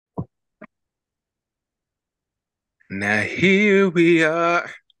Now here we are,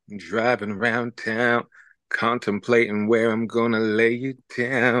 driving around town, contemplating where I'm gonna lay you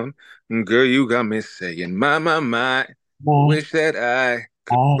down. Girl, you got me saying, my, My, wish that I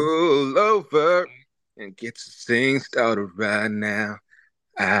could I, pull over and get this thing started right now.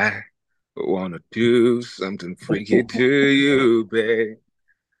 I wanna do something freaky to you, babe.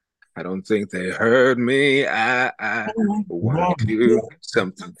 I don't think they heard me. I wanna do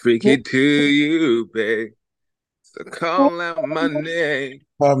something freaky to you, babe. So call out my name.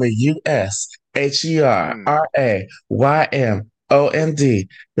 Call me Mm, USHERRYMOND.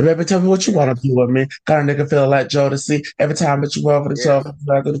 The baby, tell me what you want to yes, do with me. Got a nigga feel like Jodeci. Every time that you over the top, yes.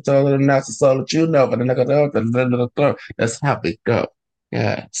 back to the toe, and that's the soul that you know, but the nigga don't. That's how we go.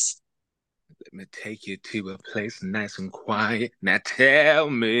 Yes. Let me take you to a place nice and quiet. Now tell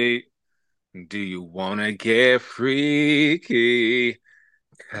me, do you wanna get freaky?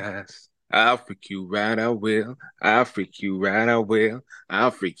 'Cause I'll freak you right, I will. I'll freak you right, I will.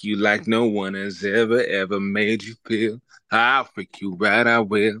 I'll freak you like no one has ever made you feel. I'll freak you right, I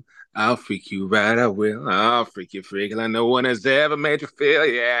will. I'll freak you right, I will. I'll freak you freaky like no one has ever made you feel.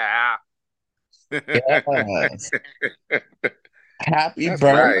 Yeah. Yes. Happy That's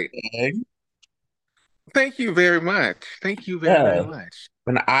right. birthday. Thank you very much. Thank you very, very Yes. much.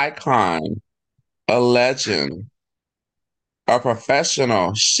 An icon, a legend, a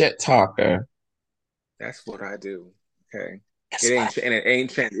professional shit talker. That's what I do. Okay. It's what And it ain't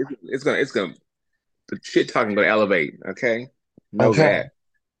changed. It's gonna, the shit talking gonna elevate. Okay. Know okay. that.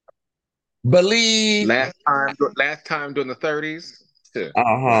 Believe Last time during the 30s. Watch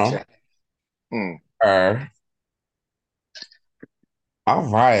uh-huh. out. Mm. All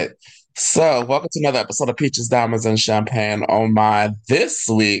right. So, welcome to another episode of Peaches, Diamonds, and Champagne. On my this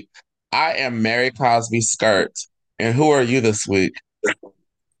week, I am Mary Cosby Skirt. And who are you this week?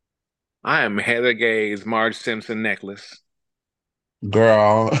 I am Heather Gay's Marge Simpson necklace.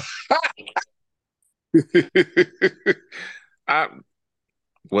 Girl. I,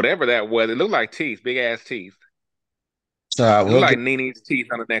 whatever that was, it looked like teeth, big ass teeth. So It looked we'll like get Nene's teeth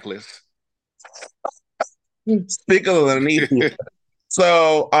on a necklace. speaking of Anisi.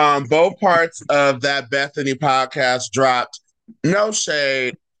 So, both parts of that Bethany podcast dropped. No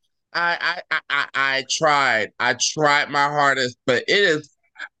shade. I tried. I tried my hardest, but it is,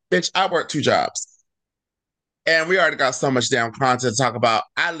 bitch, I work two jobs. And we already got so much damn content to talk about.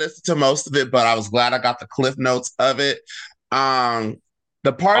 I listened to most of it, but I was glad I got the cliff notes of it. Um,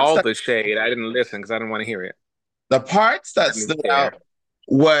 the parts All that the shade. I didn't listen because I didn't want to hear it. the parts I that didn't even stood out care.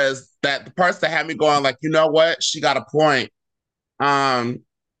 was that the parts that had me going, like, you know what? She got a point. Um,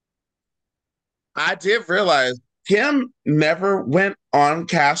 I did realize Kim never went on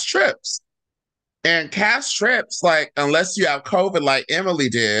cast trips. And cast trips, like, unless you have COVID like Emily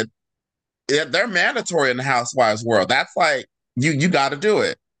did, they're mandatory in the housewives world. That's like you got to do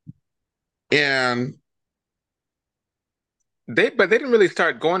it. And But they didn't really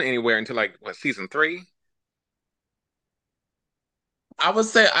start going anywhere until like what, season three? I would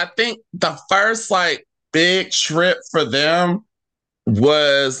say I think the first like big trip for them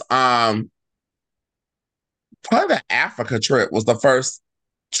was probably the Africa trip was the first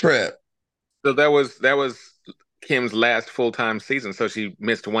trip. So that was Kim's last full-time season, so she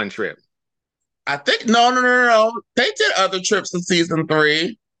missed one trip. I think no. They did other trips in season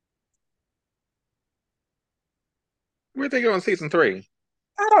three. Where'd they go in season three?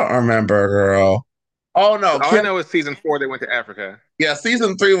 I don't remember, girl. Oh no, All I Kim. know is season four they went to Africa. Yeah,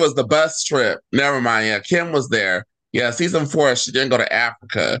 season three was the bus trip. Never mind. Yeah, Kim was there. Yeah, season four she didn't go to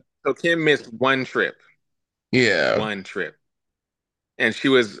Africa. So Kim missed one trip, Yeah. one trip, and she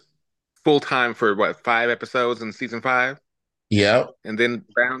was full time for what, five episodes in season five, Yep. and then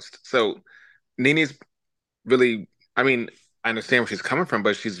bounced. So Nini's really, I mean, I understand where she's coming from,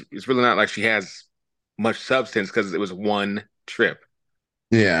 but it's really not like she has much substance because it was one trip.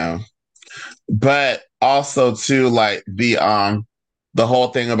 Yeah. But also too, like the whole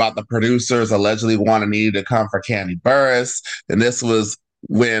thing about the producers allegedly wanting needed to come for Candy Burris. And this was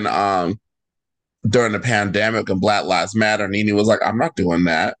when during the pandemic and Black Lives Matter, Nene was like, I'm not doing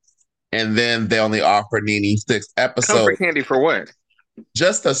that. And then they only offered Nene six Come for episodes Candy for what?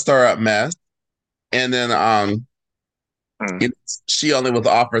 just to stir up mess. And then Hmm. you know, she only was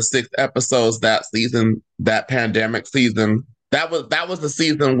offered six episodes that season, that pandemic season. That was the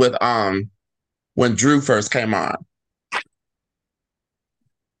season with when Drew first came on.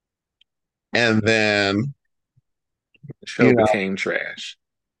 And then, The show you know, became trash.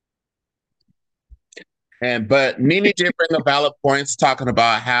 and but Nene did bring a valid points talking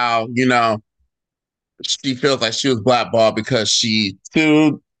about how, she feels like she was blackballed because she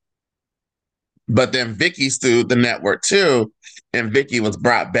sued But then Vicky sued the network too, and Vicky was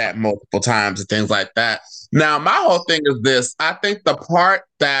brought back multiple times and things like that. Now, my whole thing is this: I think the part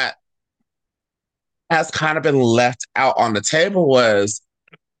that has kind of been left out on the table was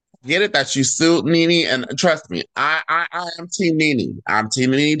get it that you sued Nene, and trust me, I am Team Nene. I'm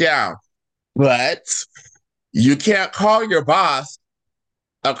Team Nene down, but you can't call your boss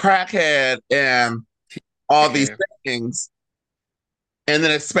a crackhead and all these Yeah. things and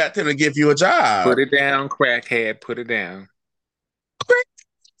then expect him to give you a job. Put it down, crackhead. Put it down.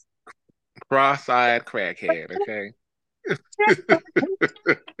 Cross-eyed crackhead. Okay.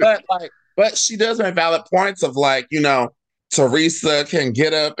 But she does make valid points of like, Teresa can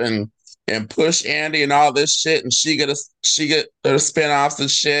get up and push Andy and all this shit, and she get her spinoffs and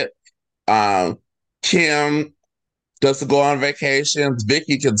shit. Um, Kim does to go on vacations.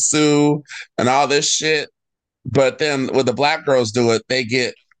 Vicky can sue and all this shit. But then when the black girls do it, they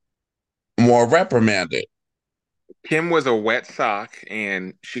get more reprimanded. Kim was a wet sock,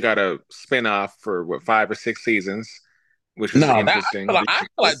 and she got a spinoff for what 5 or 6 seasons, which was No, that interesting I feel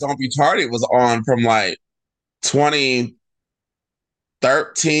like because Don't Be Tardy was on from like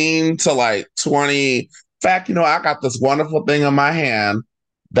 2013 to like 20. In fact, I got this wonderful thing in my hand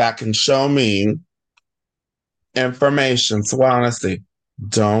that can show me information. So honestly,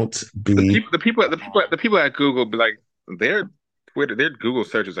 don't the be. people, the people at Google be like their Google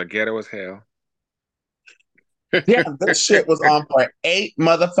searches are ghetto as hell. Yeah, this shit was on for 8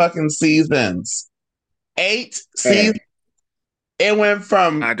 motherfucking seasons. 8 seasons. And It went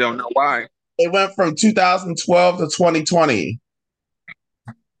from I don't know why. 2012 to 2020.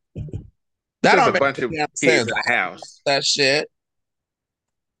 That There's a don't make bunch any of damn kids sense. in the house. That shit.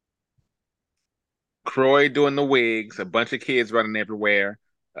 Croy doing the wigs, a bunch of kids running everywhere.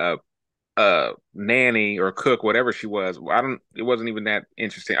 Uh, nanny or cook, whatever she was. I don't. It wasn't even that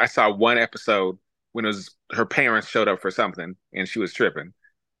interesting. I saw one episode when it was her parents showed up for something and she was tripping,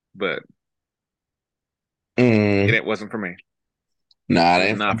 but Mm, it wasn't for me. nah, It it was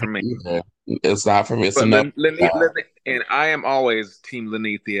ain't for not me for me. either. It's not for me. It's But enough. And I am always Team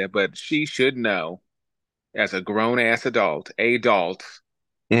Lenithia, but she should know as a grown ass adult,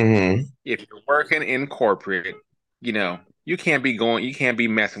 Mm-hmm. if you're working in corporate, you can't be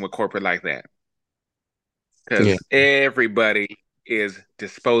messing with corporate like that Yeah. because everybody is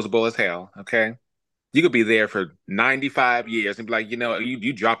disposable as hell. Okay. You could be there for 95 years and be like,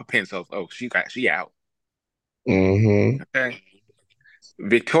 you drop a pencil. Oh, she out. Mm-hmm. Okay.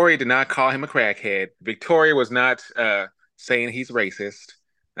 Victoria did not call him a crackhead. Victoria was not saying he's racist.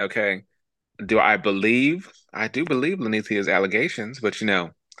 Okay. Do I believe? I do believe Lenithia's allegations, but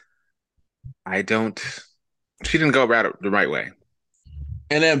I don't. She didn't go about it the right way.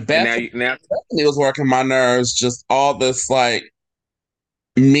 And then And now, Bethany was working my nerves. Just all this like,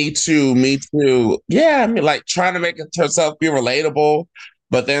 me too, me too. Yeah, I mean, like trying to make herself be relatable,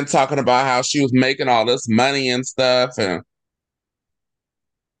 but then talking about how she was making all this money and stuff, and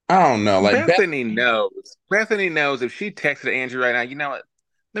I don't know, like Beth. Bethany knows. Bethany knows if she texted Andrew right now, you know what?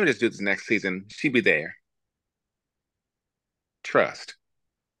 Let me just do this next season. She'd be there. Trust.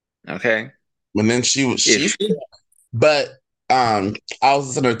 Okay. And then she was If she, she but I was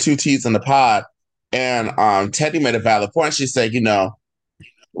listening to Two T's in the pod, and Teddy made a valid point. She said,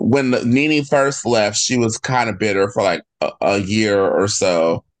 when Nene first left, she was kind of bitter for like a year or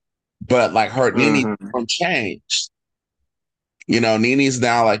so, but like her Nene Mhm. changed. Nene's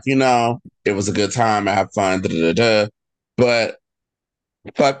now like, it was a good time. I have fun. Da, da, da, da. But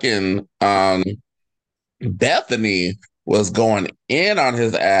fucking Bethany was going in on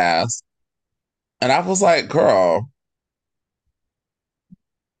his ass. And I was like, girl,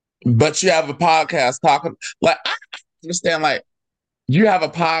 but you have a podcast talking like I understand like you have a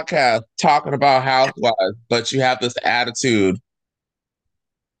podcast talking about housewives, but you have this attitude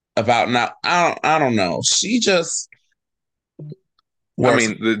about not I don't know. She just I works.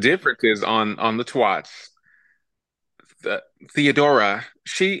 mean, the difference is on the twats. Theodora,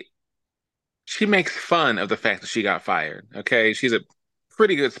 she makes fun of the fact that she got fired. Okay, she's a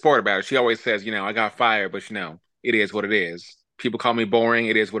pretty good sport about it. She always says, I got fired, but it is what it is. People call me boring.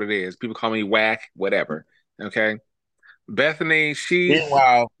 It is what it is. People call me whack. Whatever. Okay. Bethany, she's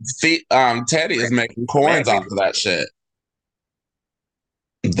Meanwhile, Teddy is making coins off Maggie. of that shit.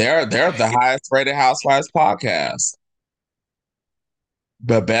 They're the highest rated Housewives podcast.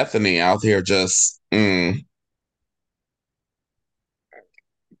 But Bethany out here just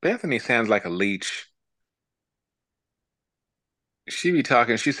Bethany sounds like a leech. She be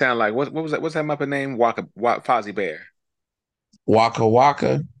talking. She sound like what was that? What's that Muppet name? Fozzie Bear. waka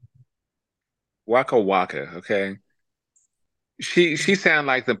waka. Waka Waka. Okay. She sound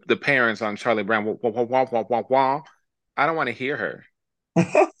like the parents on Charlie Brown. Wah, wah, wah, wah, wah, wah. I don't want to hear her.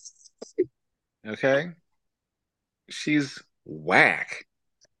 Okay, she's whack.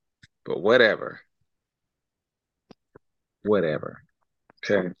 But whatever, whatever.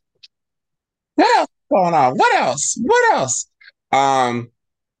 Okay. What else is going on? What else? What else? Um,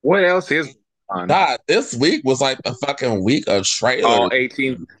 What else is on? God, this week was like the fucking week of trailers. All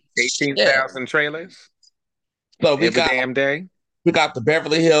 18,000 trailers So every damn day. we got the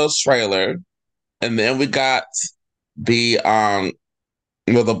Beverly Hills trailer, and then we got the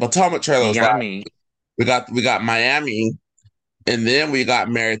the Potomac trailer was like Yummy. we got Miami, and then we got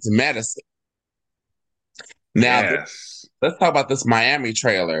Married to Medicine. Now Yes. let's talk about this Miami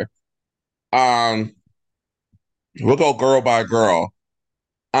trailer. Um, we'll go girl by girl.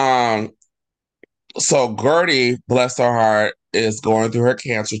 Um, so Gertie, bless her heart, is going through her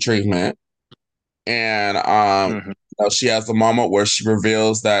cancer treatment, and Hmm. she has a moment where she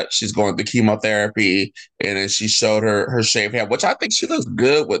reveals that she's going through chemotherapy, and then she showed her shaved head, which I think she looks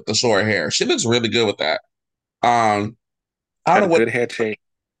good with the short hair. She looks really good with that. Um, I don't Got know a what good head shape.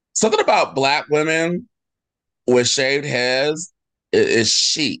 something about Black women with shaved heads is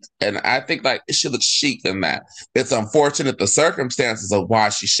chic, and I think like she looks chic in that. It's unfortunate the circumstances of why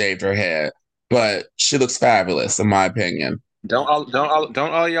she shaved her head, but she looks fabulous in my opinion. Don't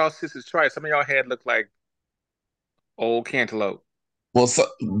all y'all sisters try it. Some of y'all head look like old cantaloupe. Well, so,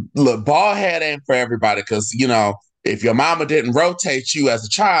 look, bald head ain't for everybody because if your mama didn't rotate you as a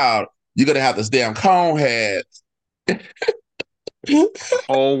child, you're gonna have this damn cone head.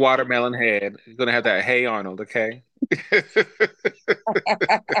 Whole watermelon head. You're gonna have that Hey Arnold, okay?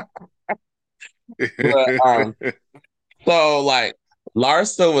 But so like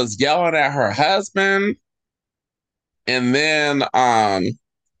Larsa was yelling at her husband, and then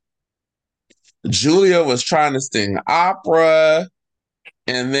Julia was trying to sing opera,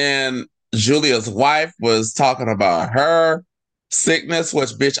 and then Julia's wife was talking about her sickness, which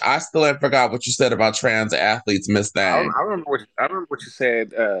bitch, I still ain't forgot what you said about trans athletes, Miss Thang. I remember what you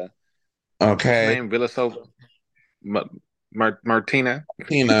said. What's her Okay, name? Villasova Martina.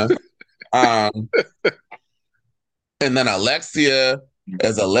 Tina. Um, and then Alexia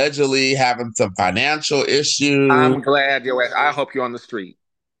is allegedly having some financial issues, I'm glad your ass. I hope you're on the street.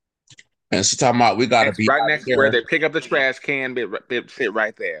 and she talking about we gotta be Right out of next to where here. they pick up the trash can, sit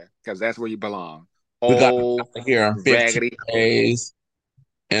right there because that's where you belong. We gotta be Old out of here in 15 raggedy, days.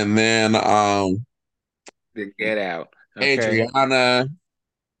 And then then get out. Okay. Adriana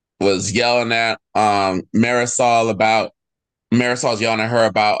was yelling at Marisol's yelling at her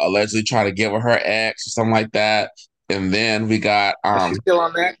about allegedly trying to get with her ex or something like that. And then we got Is she still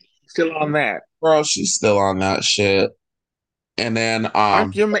on that? Still on that? girl, she's still on that shit. And then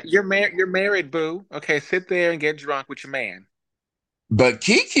Aren't you're married, boo? Okay, sit there and get drunk with your man. but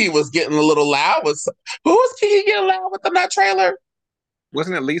Kiki was getting a little loud with who was Kiki getting loud with in that trailer?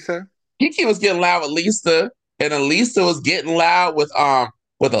 Wasn't it Lisa? Kiki was getting loud with Lisa, and then Lisa was getting loud with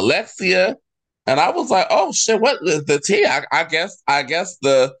Alexia. And I was like, oh shit, what is the tea? I guess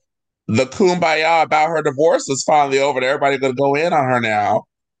the kumbaya about her divorce is finally over. Everybody gonna go in on her now.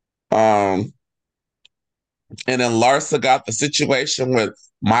 Um, and then Larsa got the situation with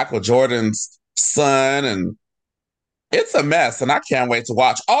Michael Jordan's son, and it's a mess. And I can't wait to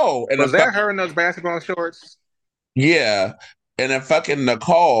watch. Oh, and then Was that her in those basketball shorts? yeah, and then fucking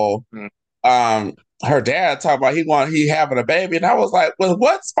Nicole, Hmm. um, her dad talking about he having a baby, and I was like, with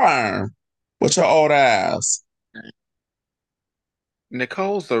what sperm? With your old ass.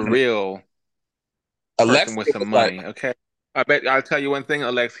 Nicole's a real person with Alexia some was like, money. Okay, I bet I'll tell you one thing,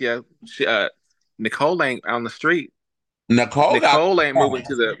 Alexia. Nicole ain't on the street. Nicole got. Nicole ain't moving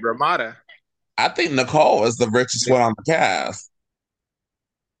to the Ramada. I think Nicole is the richest Nic- one on the cast.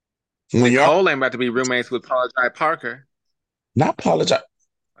 When you're Nicole ain't about to be roommates with Paula Jai Parker. not apologize,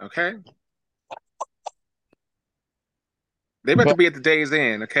 Okay, they about to but be at the Days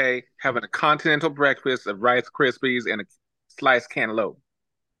Inn. Okay, having a continental breakfast of Rice Krispies and a sliced cantaloupe.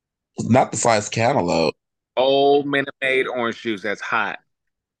 not the size cantaloupe. Old Minute Maid orange juice that's hot.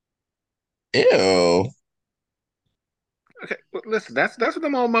 Ew. Okay, well, listen, that's what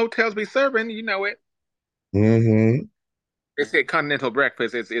them old motels be serving. You know it. Hmm. They say continental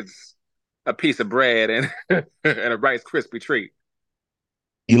breakfast. It's a piece of bread and and a Rice Krispie treat.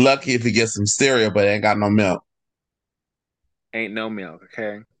 You lucky if you get some cereal, but ain't got no milk. Ain't no milk.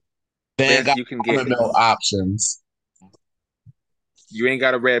 Okay, They ain't best got you can get almond milk is options you ain't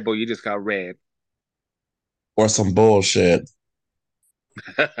got a Red Bull. You just got red. or some bullshit.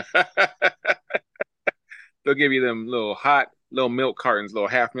 They'll give you them little hot little milk cartons, little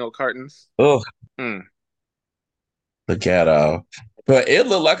half milk cartons. Ugh. Mm. The ghetto. But it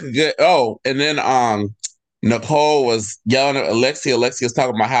looked like a good and then Nicole was yelling at Alexia. Alexia was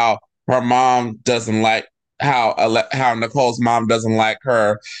talking about how her mom doesn't like how Nicole's mom doesn't like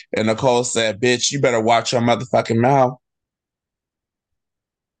her. And Nicole said, "Bitch, you better watch your motherfucking mouth."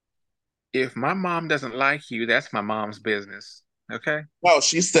 If my mom doesn't like you, that's my mom's business. Okay? No,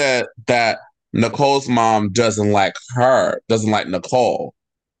 she said that Nicole's mom doesn't like her, doesn't like Nicole.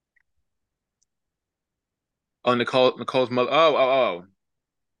 Oh, Nicole's mother. Oh.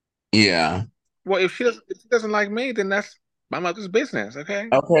 Yeah. Well, if she doesn't like me, then that's my mother's business. Okay?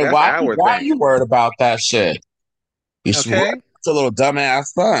 Okay, That's our why are thing. you worried about that shit? You should worry Okay? about your little dumbass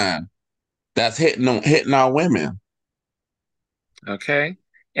son that's hitting on women. Okay?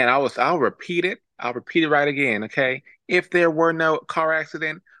 And I'll repeat it. I'll repeat it right again. Okay? If there were no car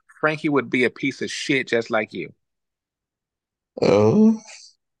accident, Frankie would be a piece of shit just like you. Oh,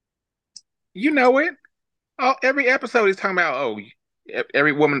 You know it. Oh, every episode he's talking about, oh,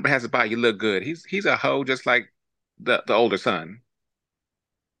 every woman has a body, you look good. He's a hoe just like the older son.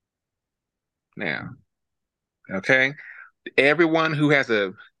 Now, okay? Everyone who has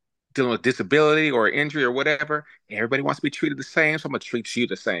a dealing with disability or injury or whatever, everybody wants to be treated the same, so I'm gonna treat you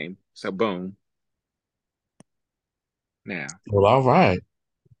the same. So boom. Now, well, all right.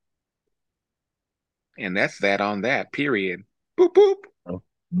 and that's that on that, period. Boop boop.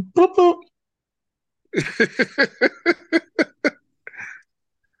 Boop, boop.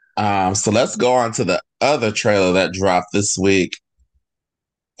 So let's go on to the other trailer that dropped this week.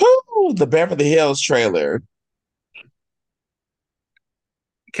 Woo, the Beverly Hills trailer.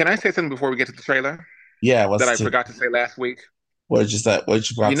 Can I say something before we get to the trailer Yeah, that what's I forgot to say last week? what did you say? What did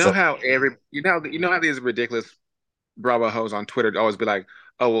you about You to say? know how you know how these ridiculous Bravo hoes on Twitter always be like,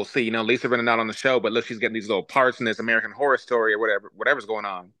 "Oh, we'll see, Lisa Rinna not on the show, but look, she's getting these little parts in this American Horror Story or whatever's going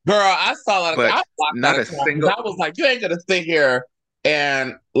on." Girl, I saw that. I But blocked that not a account because single. I was like, you ain't gonna sit here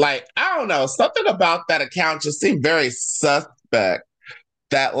and like, I don't know, something about that account just seemed very suspect.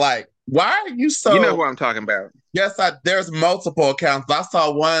 That like, why are you You know so? who I'm talking about. Yes, there's multiple accounts. I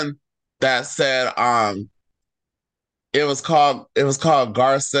saw one that said it was called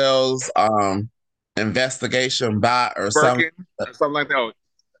Garcelle's investigation bot or something. Birkin or something like that. Or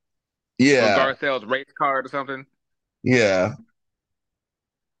Yeah, Garcelle's race card or something. yeah.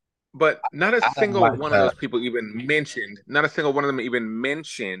 But not a I don't single like one of that. those people even mentioned, not a single one of them even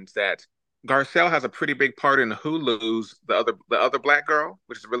mentioned that Garcelle has a pretty big part in Hulu's the other Black Girl,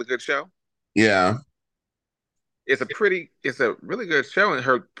 which is a really good show. Yeah. It's a really good show, and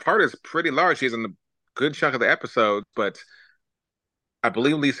her part is pretty large. She's in a good chunk of the episodes, but I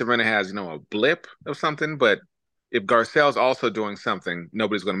believe Lisa Rinna has, a blip of something. But if Garcelle's also doing something,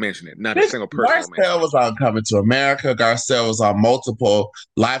 nobody's going to mention it. Not a Bitch, single person will mention Garcelle it. was on Coming to America. Garcelle was on multiple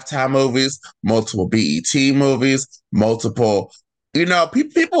Lifetime movies, multiple BET movies, multiple,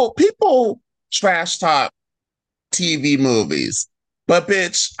 people trash talk TV movies. But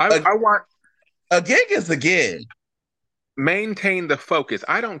bitch, I want a gig is a gig. maintain the focus.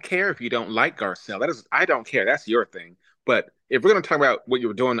 I don't care if you don't like Garcelle. I don't care. That's your thing. But if we're going to talk about what you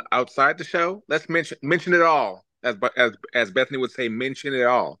were doing outside the show, let's mention it all. As Bethany would say, mention it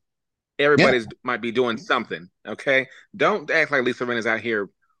all. Yeah. Everybody's might be doing something. Okay, don't act like Lisa Rinna is out here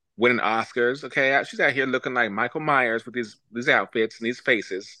winning Oscars. Okay, she's out here looking like Michael Myers with these outfits and these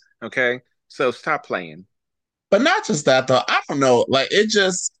faces. Okay, so stop playing. But not just that though. I don't know. Like it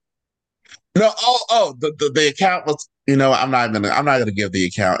just no, the account was, I'm not gonna give the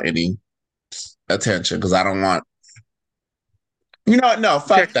account any attention because I don't want, no,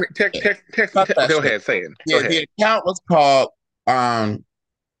 fuck Text that me. Text. shit. Text. Text. Fuck that Go shit. ahead. Say it. Go Yeah, ahead. the account was called um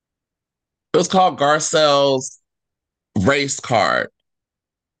it was called Garcelle's race card.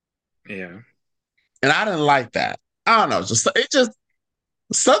 Yeah. And I didn't like that. I don't know, just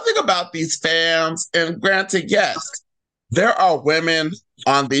something about these fans. And granted, yes, there are women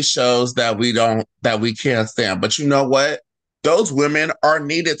on these shows that we can't stand. But you know what? Those women are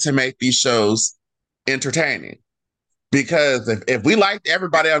needed to make these shows entertaining. Because if we liked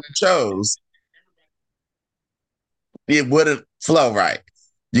everybody on the shows, it wouldn't flow right.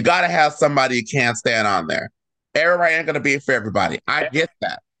 You got to have somebody you can't stand on there. Everybody ain't going to be for everybody. I get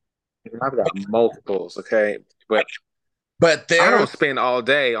that. I've got multiples. Okay, but But I don't there's spend all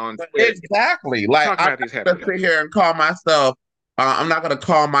day on Twitter exactly like talking I'm about these not going to headlines. sit here and call myself, I'm not going to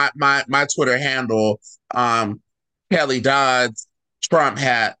call my Twitter handle um, Kelly Dodd's Trump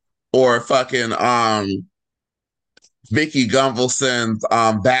hat or fucking Vicky Gunvalson's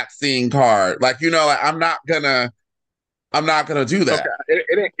vaccine card. Like, like, I'm not gonna do Okay,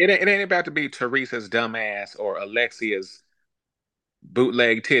 that. it ain't about to be Teresa's dumbass or Alexia's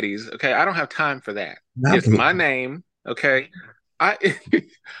bootleg titties. Okay, I don't have time for that. It's my name. Okay. I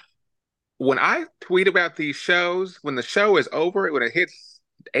when I tweet about these shows, when the show is over, when it hits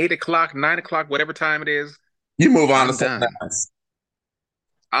 8 o'clock, 9 o'clock, whatever time it is, You move on to I'm something done. else.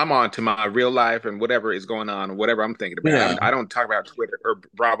 I'm on to my real life and whatever is going on, whatever I'm thinking about. Yeah. I don't talk about Twitter or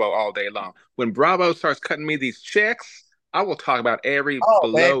Bravo all day long. When Bravo starts cutting me these checks, I will talk about every Oh,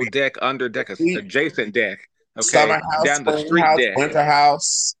 below baby. deck, under deck, adjacent deck, okay, Summer house, down the spring street house, deck, winter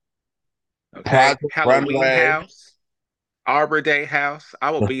house, okay, project Halloween runway, house, Arbor Day house.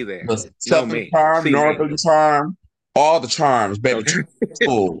 I will be there. the Know Southern me. charm, See me. Northern charm, all the charms, baby. Okay.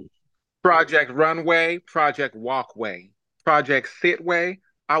 School. Project Runway, Project Walkway, Project Sitway.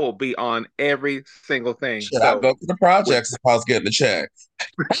 I will be on every single thing. Should I So go to the with projects if I was getting the check?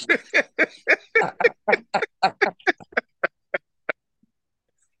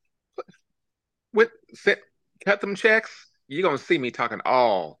 with sit, cut them checks, you're gonna see me talking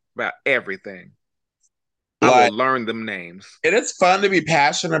all about everything. I will Like, learn them names. it is fun to be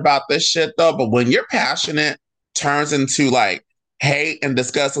passionate about this shit though, but when you're passionate turns into like hate and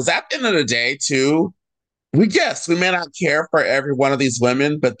disgust. Because at the end of the day, too, we may not care for every one of these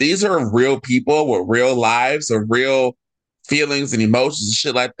women, but these are real people with real lives, with real feelings and emotions and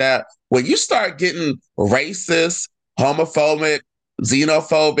shit like that. When you start getting racist, homophobic,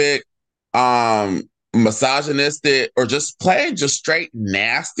 xenophobic, misogynistic, or just plain just straight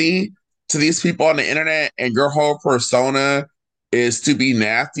nasty to these people on the internet, and your whole persona is to be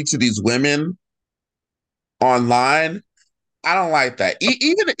nasty to these women online, I don't like that. A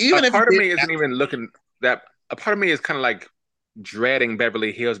Even if you part of did, me isn't even looking that. A part of me is kind of like dreading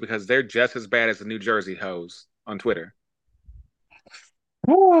Beverly Hills because they're just as bad as the New Jersey hoes on Twitter,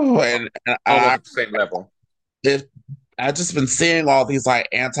 and almost at the same level. if I just been seeing all these like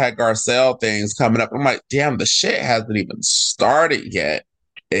anti-Garcelle things coming up. I'm like, damn, the shit hasn't even started yet.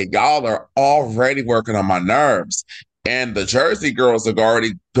 And y'all are already working on my nerves. And the Jersey girls are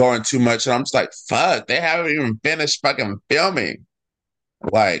already going too much. And I'm just like, fuck, they haven't even finished fucking filming.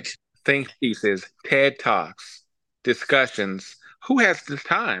 Like, Think pieces, TED Talks, discussions. Who has this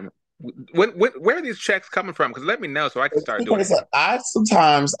time? Where are these checks coming from? Because let me know so I can start doing because it. I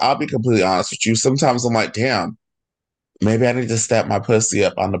sometimes, I'll be completely honest with you. Sometimes I'm like, damn, maybe I need to step my pussy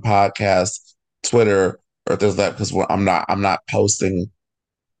up on the podcast, Twitter, or there's that because I'm not posting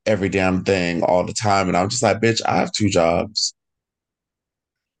every damn thing all the time. And I'm just like, bitch, I have two jobs.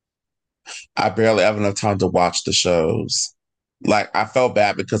 I barely have enough time to watch the shows. Like I felt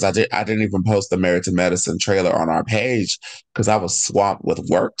bad because I didn't even post the Married to Medicine trailer on our page because I was swamped with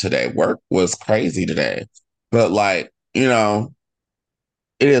work today. Work was crazy today. But like, it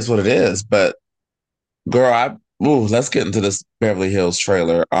is what it is. But girl, let's get into this Beverly Hills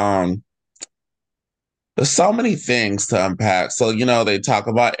trailer. There's so many things to unpack. So, they talk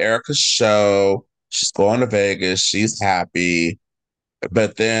about Erica's show. She's going to Vegas. She's happy.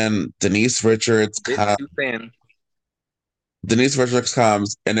 But then Bit too thin. Denise Richards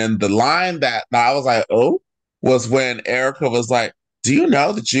comes, and then the line that I was like, oh, was when Erica was like, "Do you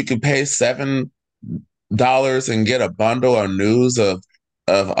know that you can pay $7 and get a bundle of news of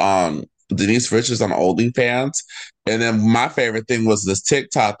Denise Richards on OnlyFans?" And then my favorite thing was this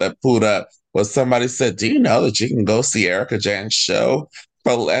TikTok that pulled up was somebody said, "Do you know that you can go see Erica Jane's show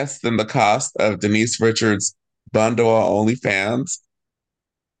for less than the cost of Denise Richards' bundle on OnlyFans?"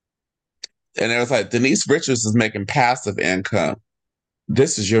 And it was like Denise Richards is making passive income.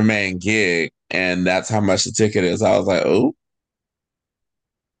 This is your main gig, and that's how much the ticket is. I was like, oh,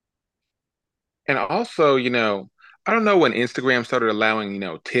 And also, I don't know when Instagram started allowing,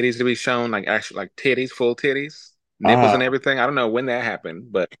 titties to be shown, like actually like titties, full titties, nipples uh, and everything. I don't know when that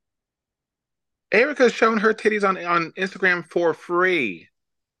happened, but Erica's shown her titties on Instagram for free.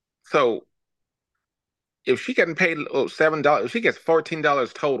 So if she getting paid $7, if she gets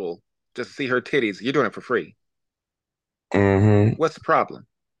 $14 total just to see her titties, you're doing it for free. hmm What's the problem?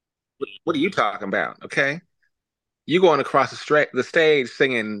 What are you talking about? Okay, you going across the stage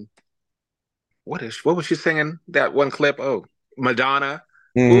singing. What was she singing? That one clip? Oh, Madonna.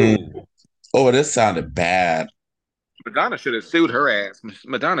 hmm Ooh, Oh, this sounded bad. Madonna should have sued her ass.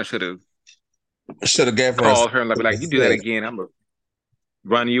 Madonna should have Should have gave her a called her and be like, "You do that six. again, I'm gonna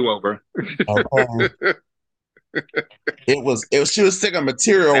run you over." Okay. She was singing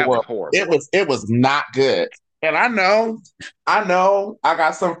material That was work. horrible. It was not good. And I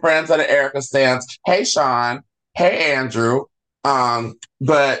got some friends that are Erica stands. Hey Sean, hey Andrew.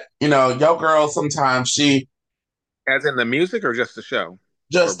 But your girl sometimes she As in the music or just the show? Or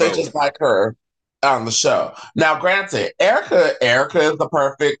just they both? just like her on the show. Now, granted, Erica is the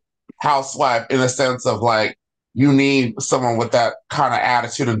perfect housewife in the sense of like you need someone with that kind of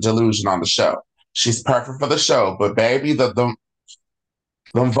attitude and delusion on the show. She's perfect for the show, but baby, the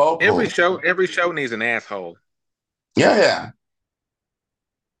vocals, Every show needs an asshole. yeah, yeah.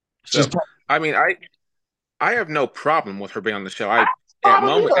 She's So, perfect. I mean, I have no problem with her being on the show. I don't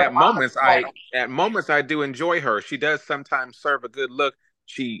either, At moments I do enjoy her. She does sometimes serve a good look.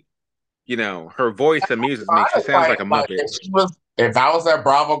 She, her voice amuses me. She sounds like a like Muppet. if I was at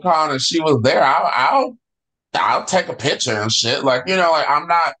BravoCon and she was there, I'll take a picture and shit. Like, like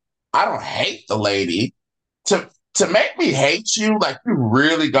I don't hate the lady. To make me hate you, like you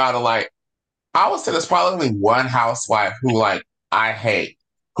really gotta like I would say there's probably only one housewife who like I hate,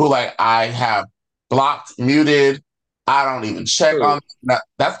 who like I have blocked, muted. I don't even check on Ooh.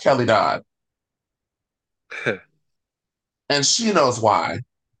 that's Kelly Dodd. And she knows why.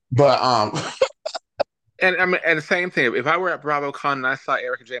 But And I mean, and the same thing. If I were at BravoCon and I saw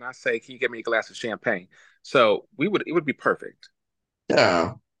Erica Jane, I'd say, "Can you get me a glass of champagne?" So it would be perfect.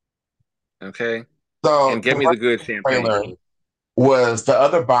 yeah. Okay, So and get the me the rest good of the trailer champagne, was the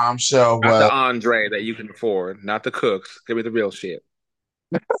other bombshell not the was Andre that you can afford, not the Cooks. Give me the real shit.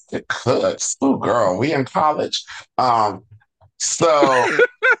 it could. Ooh, girl, we in college. Um, so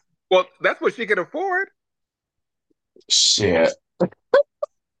Well, that's what she can afford. shit.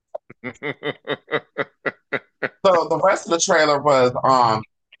 So the rest of the trailer was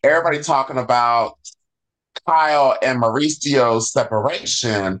everybody talking about Kyle and Mauricio's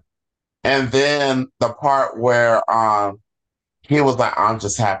separation. And then the part where he was like, I'm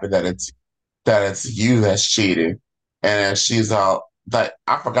just happy that it's you that's cheating. And she's like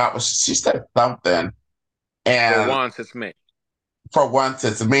I forgot what she said something. For And once, it's me. for once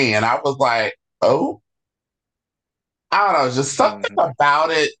it's me. And I was like, oh, I don't know, just something Hmm.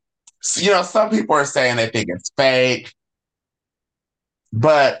 about it. Some people are saying they think it's fake,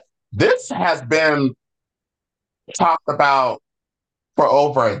 but this has been talked about for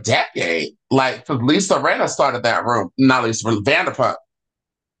over a decade. Like, 'cause Lisa Rinna started that room, not Lisa Rinna, Vanderpump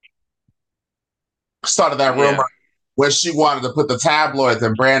started that Yeah, rumor where she wanted to put the tabloids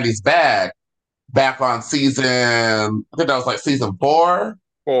in Brandy's bag back on season, I think that was like season 4.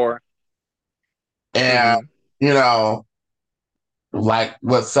 for. And, Hmm. you know, like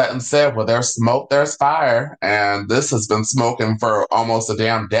what Sutton said, well, there's smoke, there's fire. And this has been smoking for almost a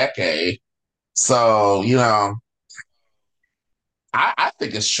damn decade. So, I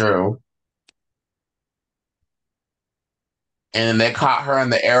think it's true. And they caught her in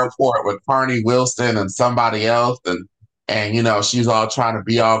the airport with Carney Wilson and somebody else, and she's all trying to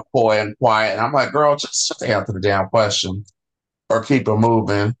be all coy and quiet. And I'm like, girl, just answer the damn question or keep it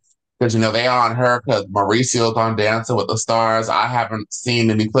moving. Because they on her because Mauricio's on Dancing with the Stars. I haven't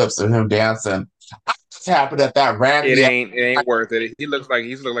seen any clips of him dancing. I'm just happy that raggedy. It ain't worth it. He's look like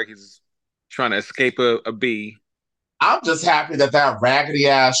he's trying to escape a bee. I'm just happy that raggedy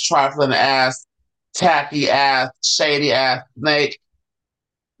ass, trifling ass, tacky ass, shady ass snake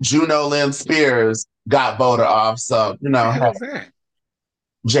Juno Lynn Spears got voted off. So, The hell is that?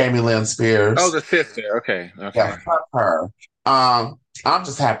 Jamie Lynn Oh, Spears. the sister. Okay, Yeah, okay. fuck her. I'm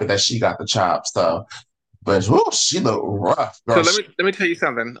just happy that she got the chops though. But whoo, she looked rough, So girl. let me tell you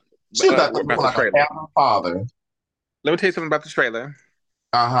something She was like about looking the like a trailer. family father. Let me tell you something about the trailer.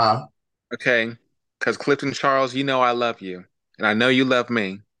 Uh-huh. Okay, because Clifton Charles, you know I love you, and I know you love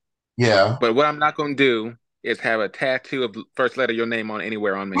me. Yeah. But what I'm not going to do is have a tattoo of the first letter of your name on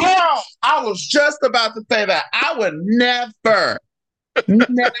anywhere on me. Girl, I was just about to say that. I would never,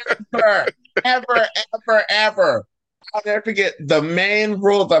 ever, ever, ever. I'll never forget the main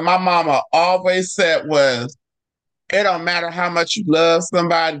rule that my mama always said was it don't matter how much you love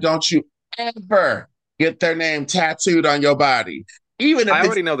somebody, don't you ever get their name tattooed on your body. Even if I it's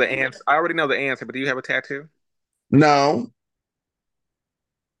already know the answer. I already know the answer. But do you have a tattoo? no.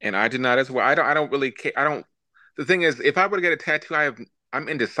 And I do not as well. I don't really care. I don't. The thing is, if I were to get a tattoo, I'm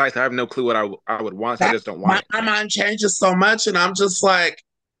indecisive. I have no clue what I would want, so I That just don't want my, it. my mind changes so much, and I'm just like,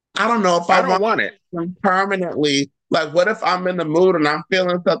 I don't know if I I don't want want it. them permanently. Like, what if I'm in the mood and I'm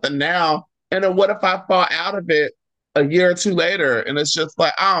feeling something now, and then what if I fall out of it a year or two later, and it's just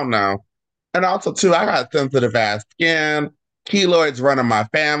like I don't know. And also, too, I got sensitive ass skin, keloids running my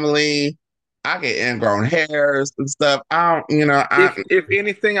family. I get ingrown hairs and stuff. I don't, If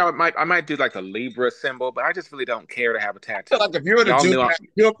anything, I might do like a Libra symbol, but I just really don't care to have a feel tattoo. like if you were to Y'all do knew. that,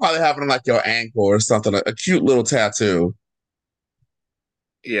 you'll probably have it on like your ankle or something, a cute little tattoo.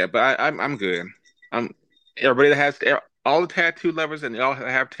 Yeah, but I'm good. I'm everybody that has all the tattoo lovers and they all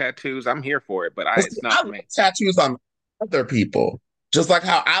have tattoos. I'm here for it, but But see, it's not I for love me. tattoos on other people, just like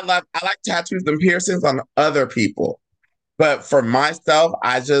how I like tattoos and piercings on other people. But for myself,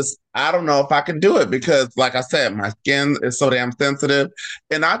 I don't know if I can do it because, like I said, my skin is so damn sensitive.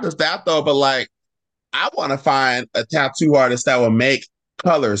 And not just that though, but like I want to find a tattoo artist that will make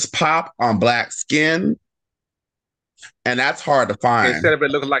colors pop on black skin, and that's hard to find. Instead of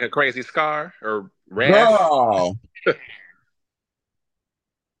it looking like a crazy scar or rash. Girl,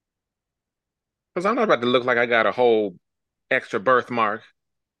 Because I'm not about to look like I got a whole extra birthmark.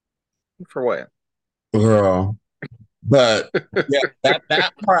 For what? girl. But yeah,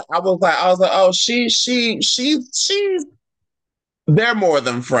 that part, I was like, oh, she's they're more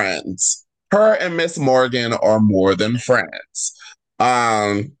than friends. Her and Miss Morgan are more than friends.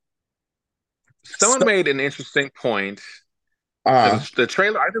 Um, Someone so, made an interesting point uh, because the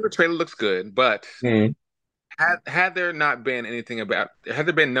trailer, I think the trailer looks good, but mm, had there not been anything about, had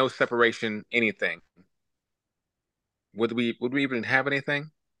there been no separation, anything, would we even have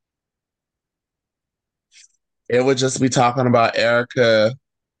anything? it would just be talking about Erica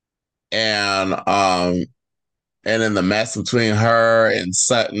and then the mess between her and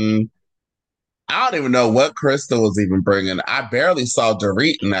Sutton. I don't even know what Crystal was even bringing. I barely saw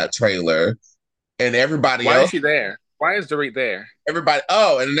Dorit in that trailer, and everybody Why is else, she there? Why is Dorit there? everybody.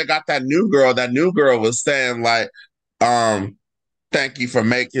 Oh, and then they got that new girl. That new girl was saying like, um, thank me for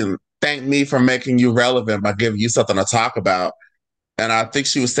making you relevant by giving you something to talk about. And I think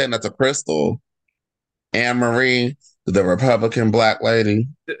she was saying that to Crystal, Anne Marie, the Republican black lady.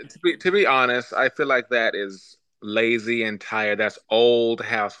 To be honest, I feel like that is lazy and tired. That's old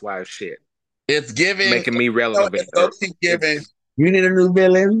housewife shit. It's giving. Making me relevant, It's or low-key giving. it's You need a new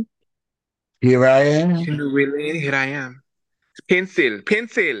villain. Here I am. really, here I am. Pencil,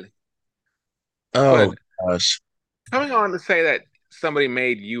 pencil. Oh But gosh. coming on to say that somebody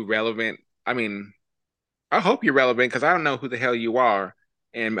made you relevant, I mean, I hope you're relevant because I don't know who the hell you are.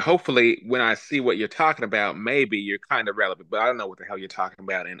 And hopefully, when I see what you're talking about, maybe you're kind of relevant, but I don't know what the hell you're talking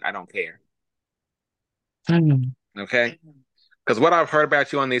about, and I don't care. I'm Okay? Because what I've heard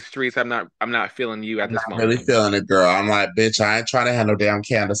about you on these streets, I'm not feeling you at not this really moment. feeling it, girl. I'm like, bitch, I ain't trying to handle damn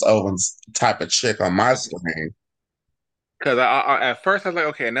Candace Owens type of chick on my screen. Because at first I was like,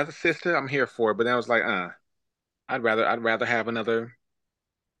 okay, another sister, I'm here for it, but then I was like, I'd rather have another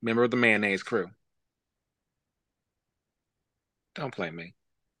member of the mayonnaise crew. Don't play me.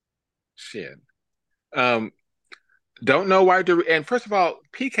 Shit. Um, don't know why. And first of all,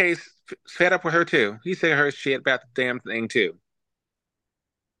 PK's fed up with her too. He said her shit about the damn thing too.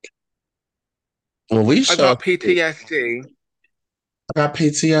 Well, we I showed got PTSD. I got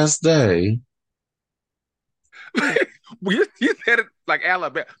PTSD. You said it like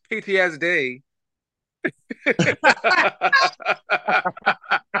Alabama. PTSD.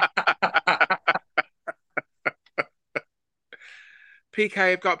 PK,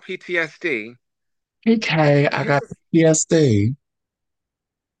 I've got PTSD. PK, I He's got PTSD.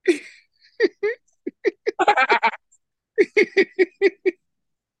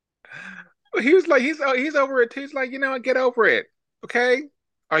 he was like he's over it too. He's like, get over it. Okay?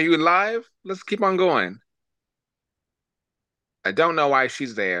 Are you alive? Let's keep on going. I don't know why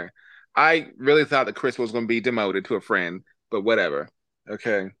she's there. I really thought that Chris was going to be demoted to a friend, but whatever.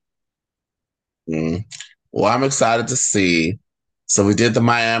 Okay. Mm. Well, I'm excited to see. So we did the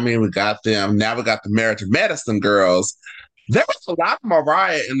Miami, we got them. Now we got the Marriage of Medicine girls. There was a lot of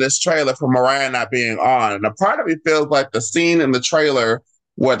Mariah in this trailer for Mariah not being on. And a part of me feels like the scene in the trailer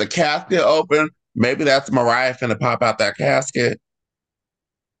where the casket opened, maybe that's Mariah finna pop out that casket.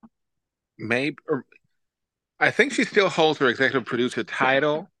 Maybe or, I think she still holds her executive producer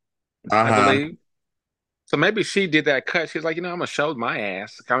title, I Uh-huh. believe. So maybe she did that cut. She's like, I'm gonna show my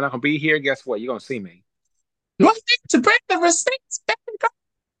ass. If I'm not gonna be here. Guess what? You're gonna see me. You want me to bring the receipts back?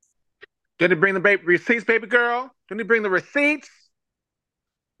 Did he bring the baby receipts, baby girl? Did he bring the receipts?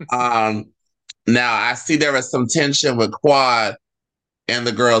 Um, Now I see there was some tension with Quad and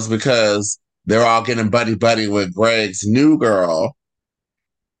the girls because they're all getting buddy buddy with Greg's new girl.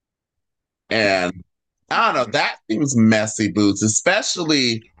 And I don't know, that seems messy, Boots,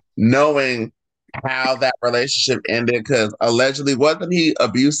 especially knowing how that relationship ended. Because allegedly, wasn't he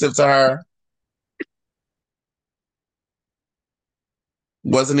abusive to her?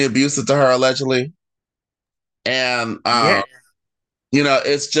 Wasn't he abusive to her allegedly? And Yeah.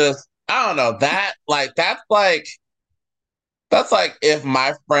 it's just I don't know that that's like if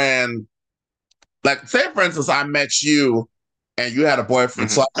my friend like say for instance I met you and you had a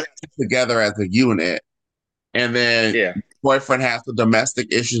boyfriend, so Hmm. I put you together as a unit, and then Yeah. boyfriend has some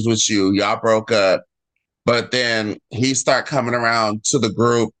domestic issues with you, y'all broke up, but then he start coming around to the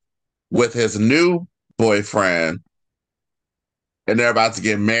group with his new boyfriend, and they're about to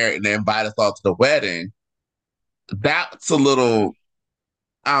get married, and they invite us all to the wedding. That's a little,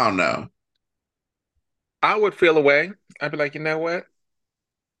 I don't know. I would feel away. I'd be like, you know what?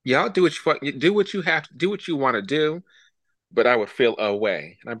 Y'all do what do what you have to do what you want to do, but I would feel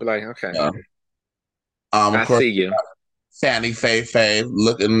away. And I'd be like, okay, Yeah. Of I course, see you. Fanny Faye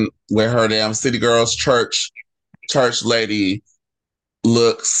looking with her damn City Girls church lady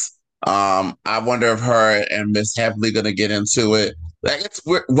looks. I wonder if her and Miss Heavily gonna get into it. Like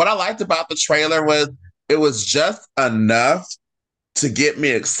what I liked about the trailer was it was just enough to get me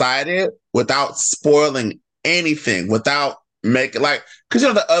excited without spoiling anything, without making like because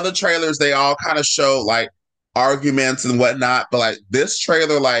the other trailers they all kind of show like arguments and whatnot, but like this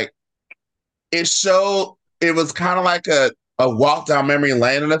trailer, like it showed it was kind of like a walk down memory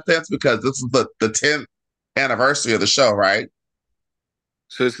lane in a sense because this is the 10th anniversary of the show, right?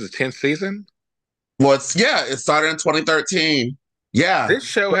 So this is the 10th season. Well, it started in 2013. Yeah, This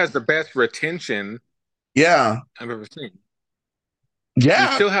show has the best retention yeah, I've ever seen. We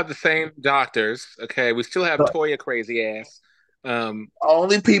yeah. still have the same doctors. Okay, we still have The Toya crazy ass.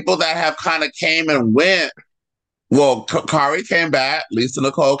 only people that have kind of came and went. Well, Kari came back. Lisa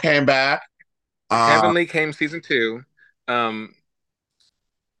Nicole came back. Um, Heavenly came season two. Um,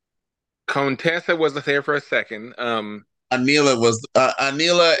 Contessa wasn't there for a second. Anila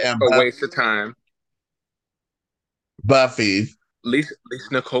and A waste of time. Buffy. Lisa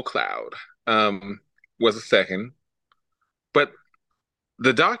Nicole Cloud was a second, but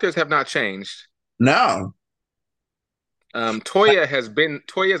the doctors have not changed. No,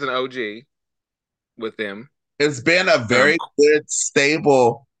 Toya's an OG with them. it's been a Um, very good,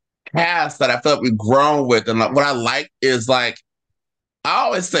 stable cast that I felt we've grown with. And like, what I like is like I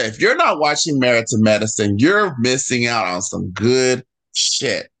always say, if you're not watching Married to Medicine, you're missing out on some good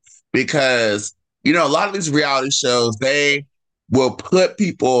shit. Because, a lot of these reality shows, they will put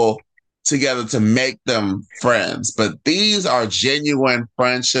people together to make them friends. But these are genuine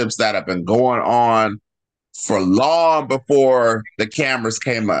friendships that have been going on for long before the cameras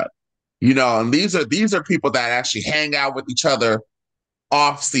came up. And these are people that actually hang out with each other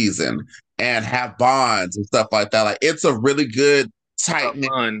off season and have bonds and stuff like that. Like it's a really good a tight knit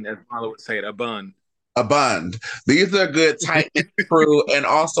bun, as Marla would say it, a bun. a bond. These are good tight knit crew, and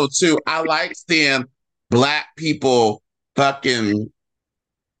also too, I like seeing black people fucking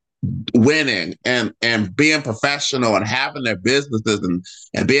winning and being professional and having their businesses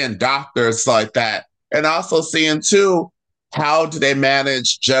and being doctors like that, and also seeing too how do they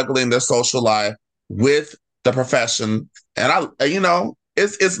manage juggling their social life with the profession. And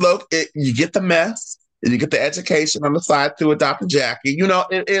it's look you get the mess and you get the education on the side too with Dr. Jackie.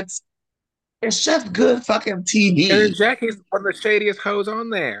 It's just good fucking And then TV. Jackie's one of the shadiest hoes on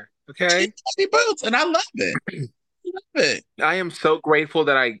there. Okay. She boots, and I love it. Love it. I am so grateful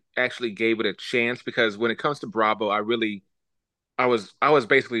that I actually gave it a chance because when it comes to Bravo, I was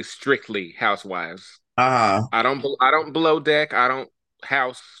basically strictly Housewives. Uh-huh. I don't below deck. I don't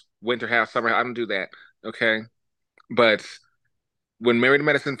house winter house summer. I don't do that. Okay. But when Married to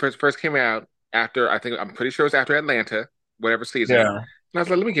Medicine first came out, I'm pretty sure it was after Atlanta, whatever season, and Yeah. I was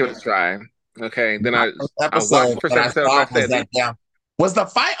like, let me give it a try. Okay. Then My I first I watched episode the first that I episode and I saw was said that down. Was the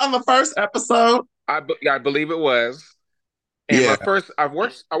fight on the first episode? I believe it was. And Yeah, I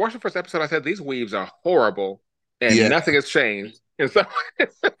watched the first episode. I said these weaves are horrible, and yeah. nothing has changed. And so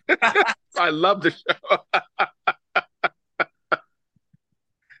I love the show.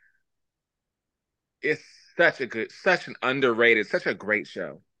 It's such an underrated, such a great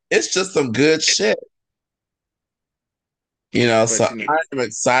show. It's just some good shit. So But I'm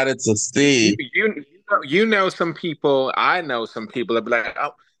excited to you see. some people. I know some people that be like,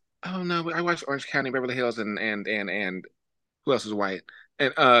 oh no, I watched Orange County, Beverly Hills, and who else is white?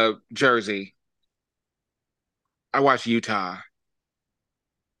 And Jersey. I watched Utah.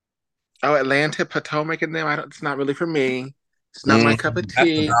 Oh, Atlanta, Potomac, and them. I don't. It's not really for me. It's not my Mm, cup of that's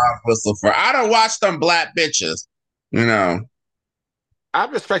the tea. dog whistle for. I don't watch them black bitches. You know,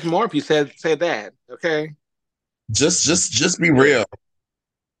 I'd respect more if you said that. Okay, just be yeah, real.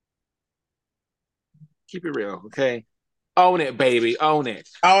 keep it real. Okay, own it, baby, own it.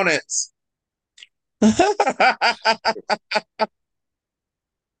 On it.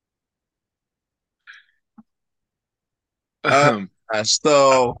 uh, Um,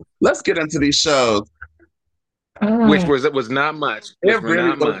 so let's get into these shows. which Mm. was it was not much. Which It were really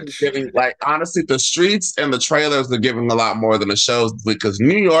not wasn't much. giving, like, honestly, the streets and the trailers are giving a lot more than the shows because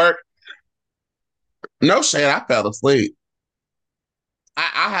New York, no shade, I fell asleep.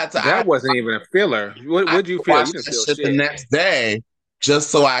 I had to, I That had wasn't even a filler. What I would you feel? watch You didn't that feel shit the shit. next day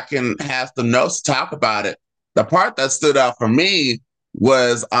just so I can have the notes to talk about it. The part that stood out for me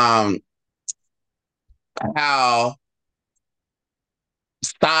was how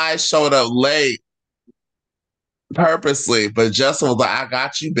Sty showed up late purposely, but Jessica was like, I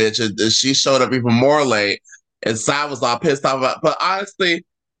got you, bitch. And she showed up even more late. And Sai was all pissed off about, but honestly,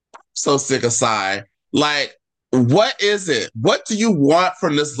 so sick of Sai. Like, what is it? What do you want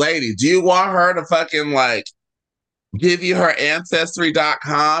from this lady? Do you want her to fucking like give you her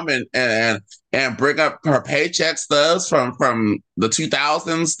ancestry.com and bring up her paycheck stubs from the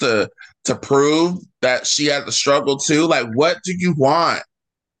 2000s to prove that she had to struggle too? Like, what do you want?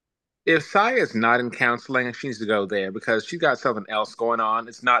 If Saya is not in counseling, she needs to go there because she's got something else going on.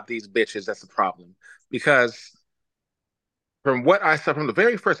 It's not these bitches that's the problem. Because from what I saw from the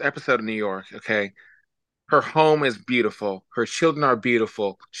very first episode of New York, okay, her home is beautiful. Her children are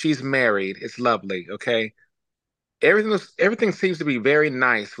beautiful. She's married. It's lovely, okay? Everything seems to be very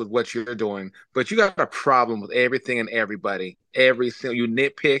nice with what you're doing, but you got a problem with everything and everybody. Every single you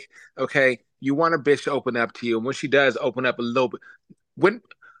nitpick, okay? You want a bitch to open up to you, and when she does open up a little bit, when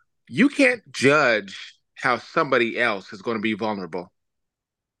you can't judge how somebody else is going to be vulnerable,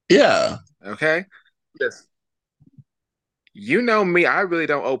 Yeah. okay? Yes. You know me, I really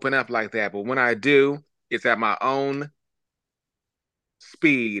don't open up like that, but when I do, it's at my own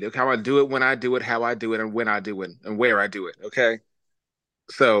speed. Okay, I want to do it when I do it, how I do it, and when I do it, and where I do it. Okay,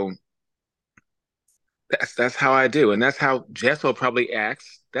 so that's how I do, and that's how Jessel probably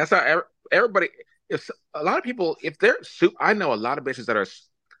acts. That's how everybody. If a lot of people, if they're soup, I know a lot of bitches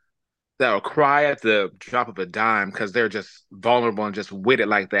that'll cry at the drop of a dime because they're just vulnerable and just with it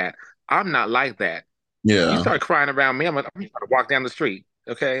like that. I'm not like that. You Yeah. start crying around me, I'm gonna walk down the street.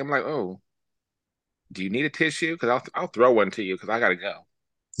 Okay, I'm like, oh, do you need a tissue? Because I'll throw one to you because I gotta go.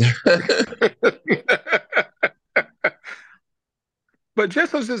 But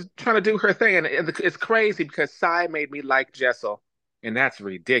Jessel's just trying to do her thing, and it's crazy because Psy made me like Jessel, and that's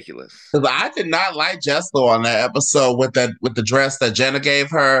ridiculous. Because I did not like Jessica on that episode with the dress that Jenna gave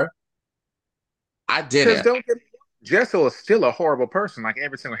her. I Because didn't. don't get me wrong, Jessel is still a horrible person, like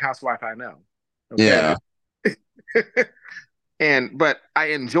every single housewife I know. Okay, Yeah. and but I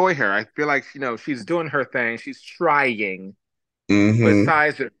enjoy her. I feel like she's doing her thing. She's trying, but Hmm.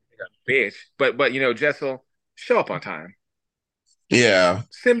 Psy's a bitch. But Jessel, show up on time. Yeah.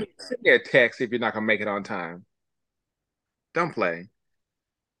 Send me a text if you're not gonna make it on time. Don't play.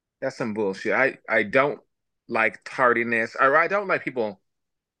 That's some bullshit. I don't like tardiness, or I don't like people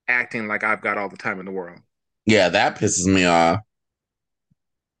acting like I've got all the time in the world. Yeah, that pisses me off.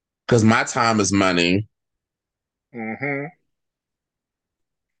 Because my time is money. Hmm.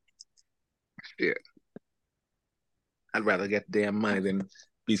 Shit. I'd rather get the damn money than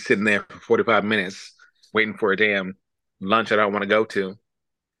be sitting there for 45 minutes waiting for a damn lunch I don't want to go to.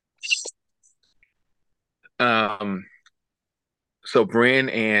 Um, so Bryn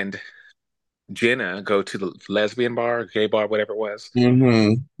and Jenna go to the lesbian bar, gay bar, whatever it was.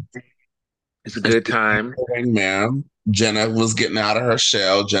 Hmm. It's a good time. Man, Jenna was getting out of her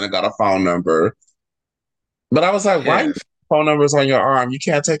shell. Jenna got a phone number. But I was like, why you Yes. phone numbers on your arm? You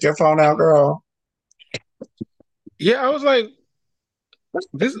can't take your phone out, girl. Yeah, I was like,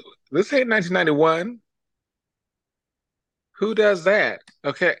 this this ain't 1991. Who does that?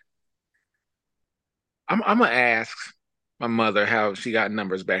 Okay. I'm gonna ask my mother how she got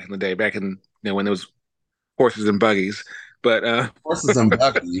numbers back in the day, back in when there was horses and buggies. But Horses and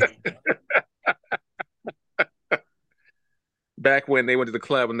buggy. back when they went to the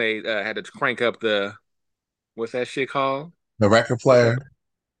club and they had to crank up the what's that shit called? The record What's that? player.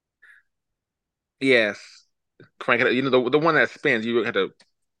 Yes, crank it up. The one that spins. You had to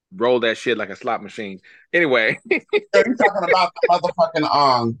roll that shit like a slot machine. Anyway, Yeah, you talking about the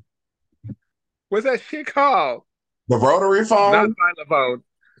motherfucking what's that shit called? the rotary Not phone? xylophone.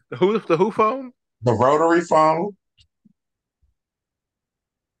 The who phone? The rotary phone?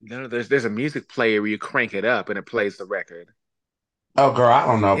 No, there's a music player where you crank it up and it plays the record. Oh girl, I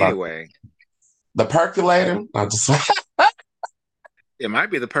don't know about Anyway, the percolator. I just it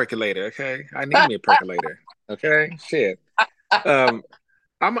might be the percolator. Okay, I need me a percolator. Okay, shit. Um,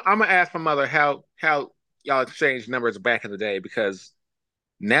 I'm gonna ask my mother how y'all exchanged numbers back in the day because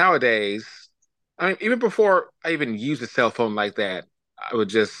nowadays, I mean, even before I even used a cell phone like that, I would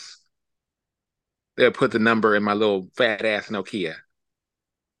just they'd put the number in my little fat ass Nokia.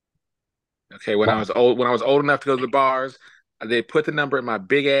 Okay, when I was old enough to go to the bars, they put the number in my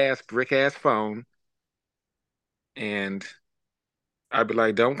big ass brick ass phone, and I'd be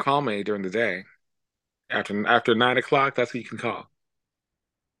like, "Don't call me during the day. After 9 o'clock, that's what you can call."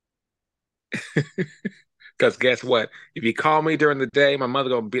 Because guess what? If you call me during the day, my mother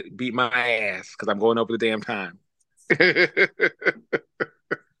gonna beat my ass because I'm going over the damn time. I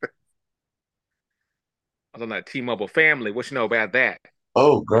was on that T-Mobile family. What you know about that?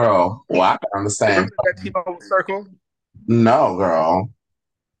 Oh, girl. Well, I got on the same. Remember that T-Mobile Circle? No, girl.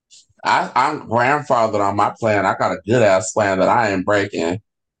 I'm grandfathered on my plan. I got a good ass plan that I ain't breaking.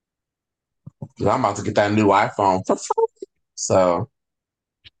 'Cause I'm about to get that new iPhone for free. So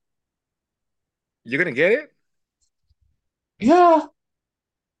You're gonna get it? yeah,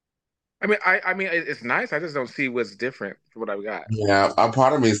 I mean, it's nice. I just don't see what's different from what I've got. yeah. A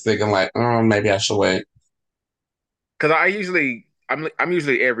part of me is thinking like, maybe I should wait. Because I'm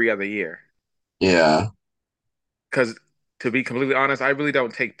usually every other year. Yeah, Because to be completely honest, I really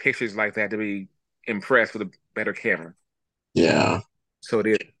don't take pictures like that to be impressed with a better camera. yeah. So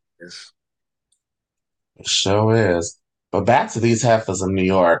it is. It sure is. But back to these heifers in New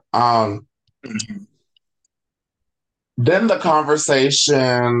York. Mhm. Then the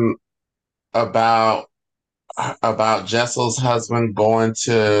conversation about Jessel's husband going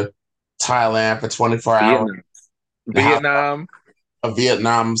to Thailand for 24 hours Vietnam, and how Vietnam,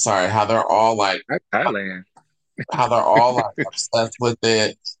 Vietnam, sorry, not Thailand. how they're all like obsessed with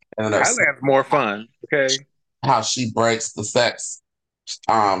it, and they're Thailand's more fun. Okay. how she breaks the sex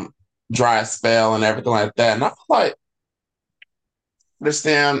um dry spell and everything like that. And I'm like,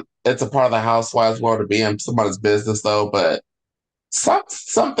 understand it's a part of the housewives world to be in somebody's business though, but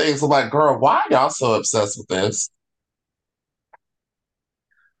some things are like, girl, why are y'all so obsessed with this?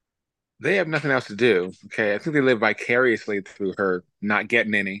 They have nothing else to do. Okay. I think they live vicariously through her not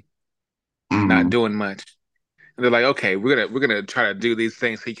getting any, not Mm. doing much. And they're like, okay, we're gonna try to do these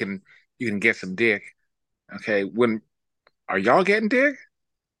things so you can get some dick. Okay. When are y'all getting dick?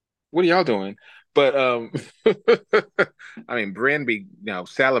 What are y'all doing? But I mean, Bren be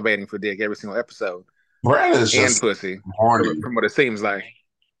salivating for dick every single episode Brad is and just pussy horny. from what it seems like.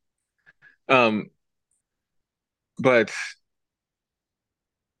 Um, but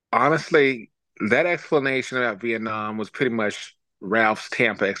honestly, that explanation about Vietnam was pretty much Ralph's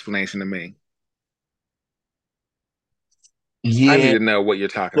Tampa explanation to me. I need Yeah, to know what you're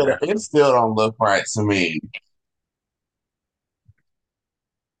talking but about. it still don't look right to me.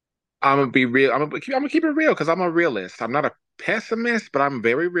 I'm gonna be real. I'm gonna keep it real because I'm a realist. I'm not a pessimist, but I'm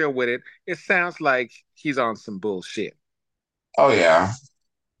very real with it. It sounds like he's on some bullshit. Oh yeah.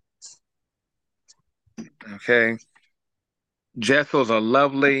 Okay. Jessel's a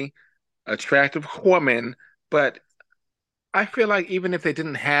lovely, attractive woman, but I feel like even if they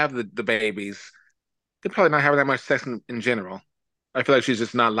didn't have the babies, they're probably not having that much sex in general. I feel like she's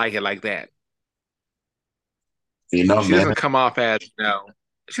just not like it like that. You know, She man. doesn't come off as,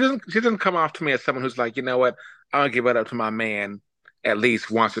 she doesn't come off to me as someone who's like, you know what, I'm gonna give it up to my man at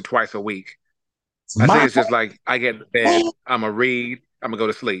least once or twice a week. I think My it's just like I get in bed, I'm gonna read, I'm gonna go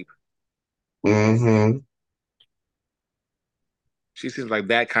to sleep. hmm She seems like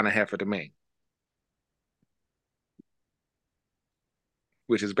that kind of heifer to me,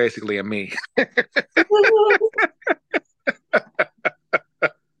 which is basically a me.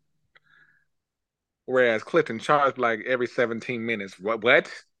 Whereas Clifton charged like every 17 minutes. What? What?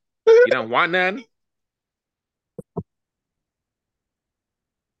 You don't want none?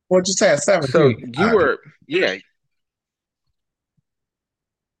 What'd you say? At So 17. you were, yeah,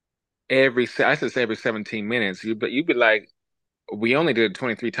 I should say every 17 minutes. But you'd be like, we only did it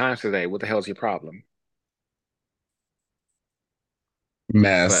 23 times today. What the hell's your problem?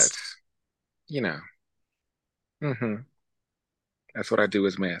 Mess. But, you know, hmm that's what I do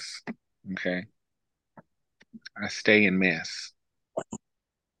is mess. Okay. I stay in mess.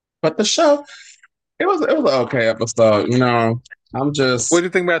 But the show, it was an okay episode. I'm What just do you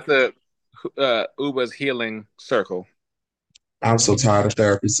think about the Uber's healing circle? I'm so tired of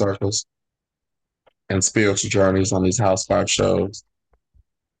therapy circles and spiritual journeys on these housewife shows.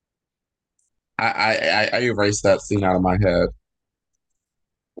 I erased that scene out of my head.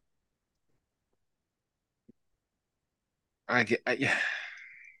 Yeah,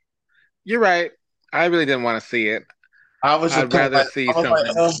 you're right. I really didn't want to see it. I was just I'd kind of rather like, see I was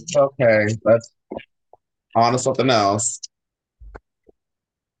like, something okay, let's on to something else.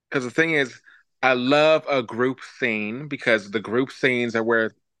 because the thing is, I love a group scene because the group scenes are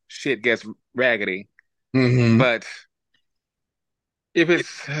where shit gets raggedy. Mm-hmm. But if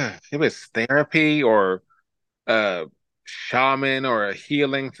it's therapy or a shaman or a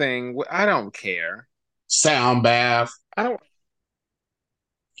healing thing, I don't care. Sound bath. I don't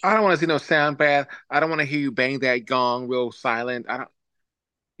I don't want to see no sound bath. I don't want to hear you bang that gong real silent. I don't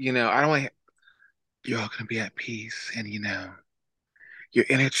want to, you're all gonna be at peace and your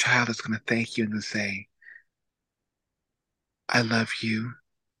inner child is gonna thank you and say, I love you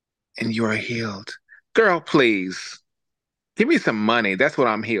and you are healed. Girl, please. Give me some money. That's what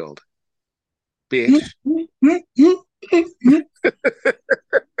I'm healed, bitch.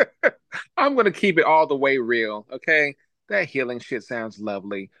 I'm gonna keep it all the way real, okay? That healing shit sounds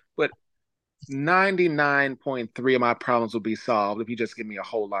lovely, but 99.3 of my problems will be solved if you just give me a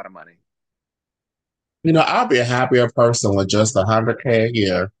whole lot of money. I'll be a happier person with just 100K a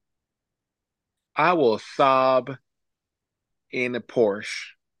year. I will sob in a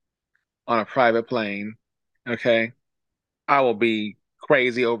Porsche on a private plane, okay? I will be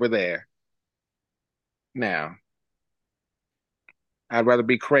crazy over there. Now, I'd rather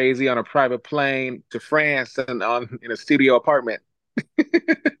be crazy on a private plane to France than on in a studio apartment.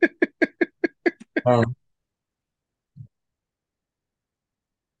 Um,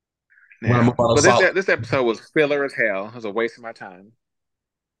 want to move Now, on to but this Salt. this episode was filler as hell. It was a waste of my time.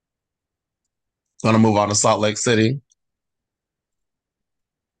 Want to move on to Salt Lake City.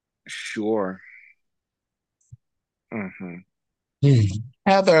 Sure. Hmm. Hmm.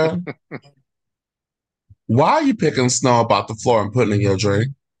 Heather, why are you picking snow about the floor and putting it in your drink?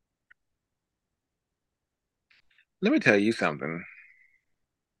 Let me tell you something.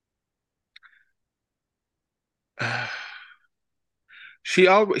 She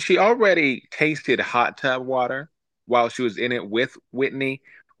already tasted hot tub water while she was in it with Whitney.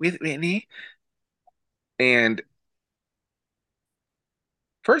 And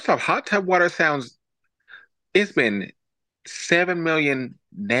first off, hot tub water sounds. It's been 7 million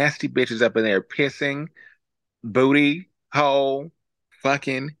nasty bitches up in there pissing, booty, hole,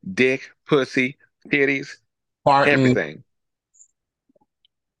 fucking, dick, pussy, titties, Barton, everything.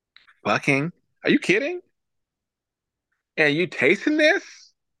 Fucking. Are you kidding? And you tasting this?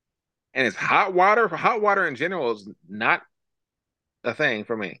 And it's hot water. Hot water in general is not a thing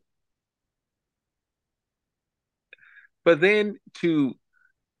for me. But then to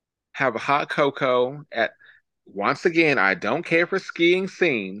have a hot cocoa at once again, I don't care for skiing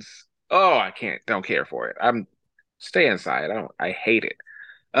scenes. Oh, I don't care for it. I'm stay inside. I hate it.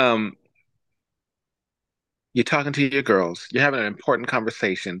 Um, you're talking to your girls, you're having an important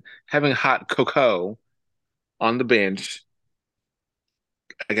conversation, having hot cocoa on the bench.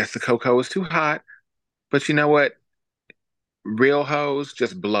 I guess the cocoa is too hot, but you know what? Real hoes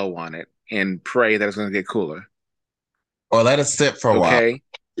just blow on it and pray that it's gonna get cooler. or let it sit for a while. Okay?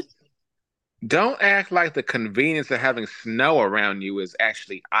 Don't act like the convenience of having snow around you is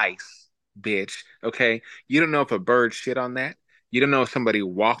actually ice, bitch. Okay? You don't know if a bird shit on that. You don't know if somebody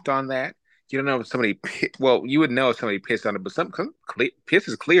walked on that. You don't know if well, you would know if somebody pissed on it, but piss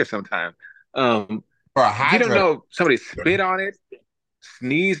is clear sometimes. Um, For a you don't hydrant, know if somebody spit on it,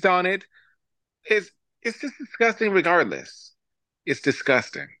 sneezed on it. It's it's just disgusting regardless. It's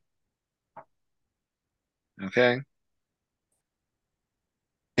disgusting. Okay?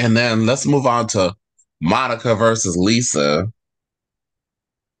 and then let's move on to Monica versus Lisa.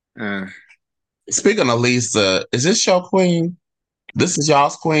 Uh, Speaking of Lisa, is this your queen? This is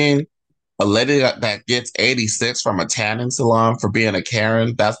y'all's queen? A lady that gets 86 from a tanning salon for being a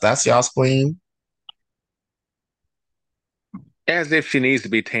Karen? That's y'all's queen? as if she needs to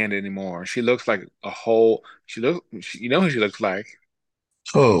be tanned anymore. She looks like a whole. You know who she looks like?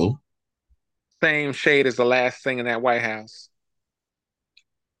 Who? Same shade as the last thing in that White House.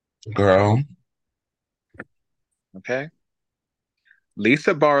 Girl. Okay.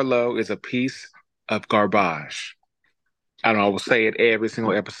 Lisa Barlow is a piece of garbage. I don't know. I will say it every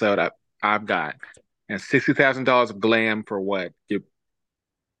single episode I've got. And $60,000 of glam for what?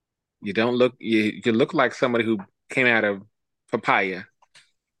 You don't look you look like somebody who came out of papaya.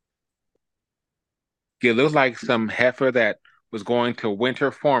 You look like some heifer that was going to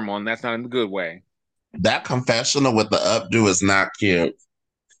winter formal, and that's not in a good way. That confessional with the updo is not cute.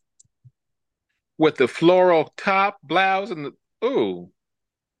 With the floral top blouse and the ooh,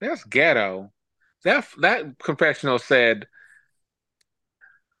 that's ghetto. That confessional said,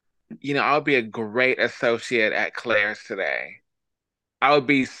 I'll be a great associate at Claire's today. I would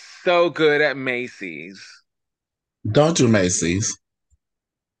be so good at Macy's. Don't do Macy's.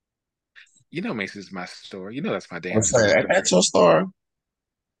 You know Macy's is my store. You know that's my I damn say, store. at your store.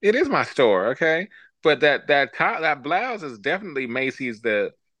 It is my store, okay? But that top that blouse is definitely Macy's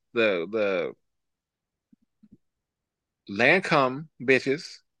the Lancome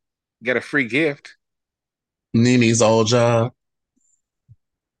bitches get a free gift. Nini's old job.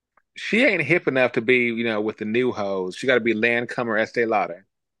 She ain't hip enough to be, with the new hoes. She got to be Lancome or Estee Lauder.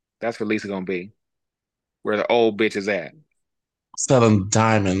 That's where Lisa gonna be. Where the old bitch is at. Selling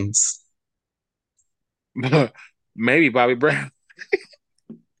diamonds. Maybe Bobby Brown.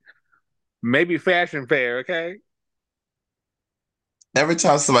 Maybe Fashion Fair, okay? Every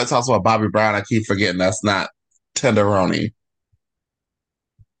time somebody talks about Bobby Brown, I keep forgetting that's not Tenderoni.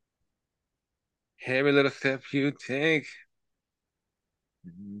 Every little step you take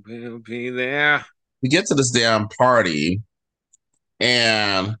will be there. We get to this damn party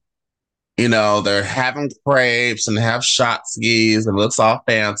and they're having crepes and have shot skis and it looks all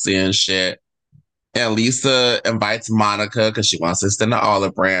fancy and shit. And Lisa invites Monica because she wants to extend the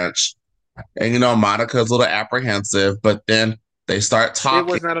olive branch. And Monica's a little apprehensive, but then they start It talking.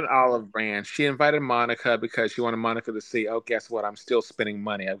 was not an olive branch. She invited Monica because she wanted Monica to see, oh, guess what? I'm still spending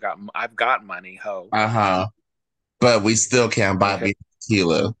money. I've got money, ho. Uh-huh. But we still can't buy Okay. beef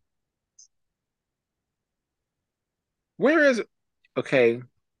tequila. Where is okay.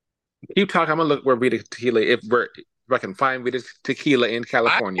 Keep talking. I'm gonna look where Vita Tequila if I can find Vita Tequila in I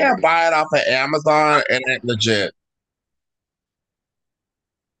California. can't buy it off of Amazon. It ain't legit.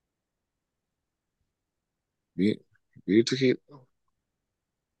 Vita Tequila.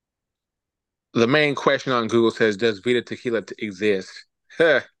 The main question on Google says, "Does Vita Tequila exist?"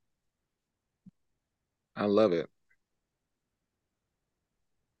 Huh, I love it.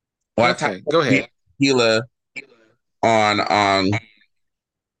 Well, I typed Okay, go beef ahead. tequila on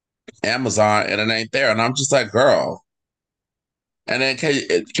Amazon and it ain't there. And I'm just like, girl. And then can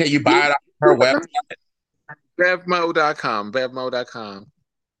you buy it off her website? Bevmo.com.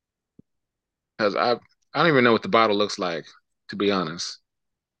 Because I don't even know what the bottle looks like, to be honest.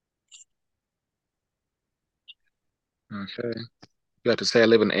 Okay. You have to say I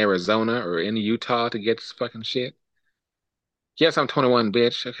live in Arizona or in Utah to get this fucking shit. Yes, I'm 21,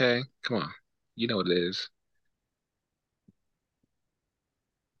 bitch. Okay, come on. You know what it is.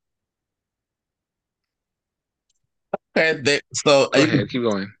 Okay, so Go you can ahead, keep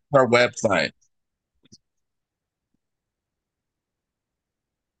going. her website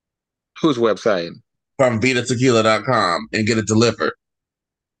Whose website? from vitatequila.com and get it delivered.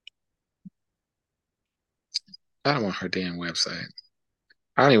 I don't want her damn website.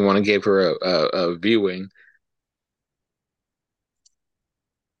 I don't even want to give her a viewing.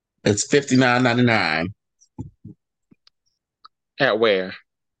 It's $59.99. At where?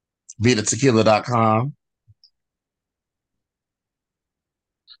 Vitatequila.com.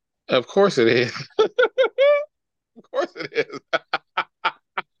 Of course it is. Of course it is.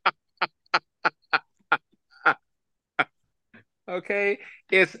 Okay,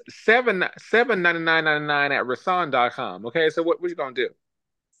 it's seven 99.99 at Rasan.com. Okay, so what you gonna do?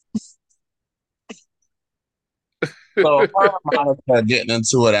 So her and Monica getting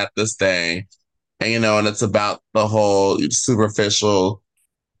into it at this thing. And and it's about the whole superficial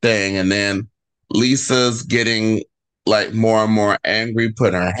thing. And then Lisa's getting like more and more angry,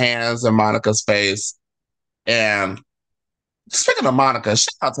 putting her hands in Monica's face. And speaking of Monica,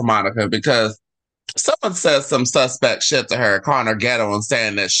 shout out to Monica because someone says some suspect shit to her, calling her ghetto and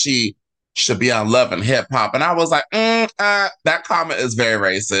saying that she should be on Love and Hip Hop. And I was like, that comment is very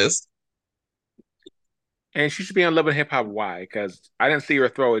racist. And she should be on Love and Hip Hop. Why? Because I didn't see her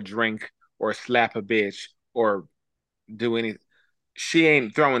throw a drink or slap a bitch or do anything. She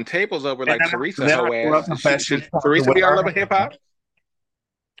ain't throwing tables over And like Teresa, then I hoe grew up ass. professionally Should talking Teresa with be on her. Love and Hip Hop?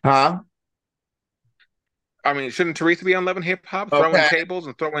 Huh? I mean, shouldn't Teresa be on Love and Hip Hop, throwing Okay. tables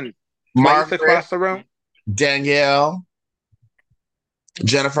and throwing plates Margaret, across the room? Danielle,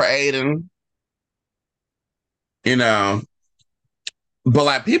 Jennifer Aiden, you know. But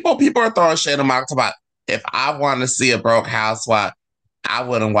like people are throwing shade on Monica about if I want to see a broke housewife, I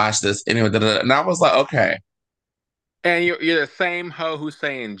wouldn't watch this anyway. Da, da, da. And I was like, okay, And you're the same hoe who's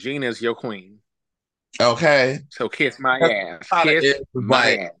saying Gina's your queen. okay. So kiss my That's ass. about it Kiss is my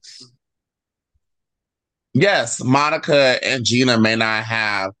like, ass. yes, Monica and Gina may not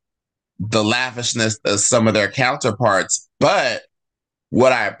have the lavishness of some of their counterparts, but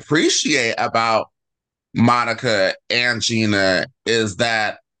what I appreciate about Monica and Gina is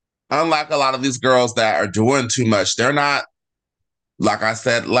that unlike a lot of these girls that are doing too much, they're not, like I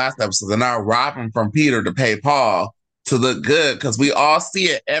said last episode, they're not robbing from Peter to pay Paul to look good because we all see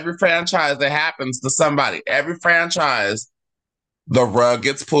it. Every franchise that happens to somebody, every franchise, the rug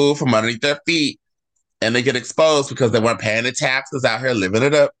gets pulled from underneath their feet and they get exposed because they weren't paying the taxes out here living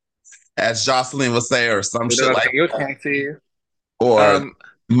it up, as Jocelyn would say, or some You shit know what like I'm Your that, taxi. or Um,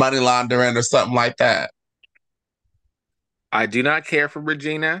 money laundering or something like that. I do not care for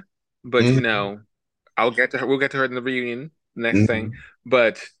Regina, but Mhm, I'll get to her. We'll get to her in the reunion next thing. mhm.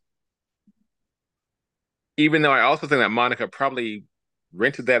 But even though I also think that Monica probably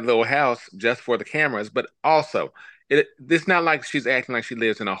rented that little house just for the cameras, but also it's not like she's acting like she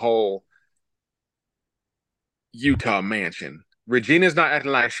lives in a whole Utah mansion. Regina's not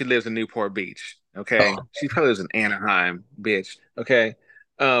acting like she lives in Newport Beach. Okay, Oh, she probably lives in Anaheim, bitch. Okay,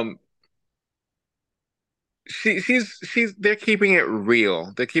 um, she's they're keeping it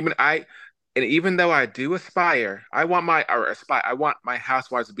real. They're keeping I. And even though I do aspire, I want my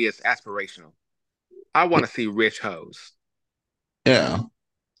housewives to be as aspirational. I want to see rich hoes. Yeah.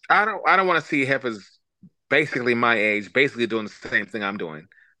 I don't want to see heifers basically my age, basically doing the same thing I'm doing.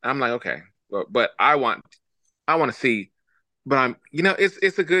 I'm like, okay, but I want to see, but I'm, you know,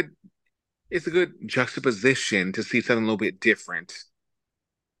 it's a good juxtaposition to see something a little bit different.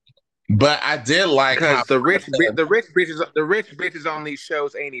 But I did like how Because the rich bitches on these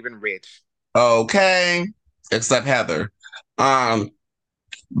shows ain't even rich. okay, except Heather. Um,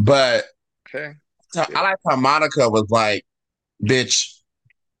 but Okay. I like how Monica was like, bitch,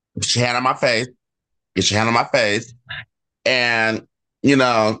 get your hand on my face, get your hand on my face. And, you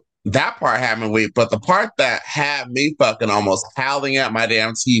know, that part had me weak. But the part that had me fucking almost howling at my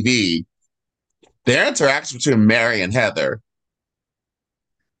damn TV, their interaction between Mary and Heather.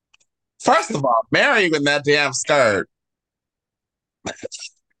 First of all, Mary in that damn skirt.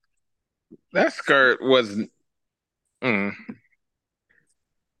 That skirt was, mm,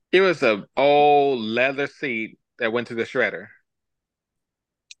 it was a old leather seat that went to the shredder,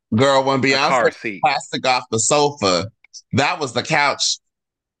 Girl, when a Beyonce car seat. plastic off the sofa, that was the couch.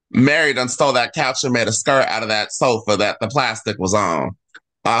 Mary done stole that couch and made a skirt out of that sofa that the plastic was on.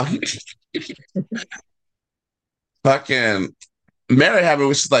 Uh, fucking Mary had me,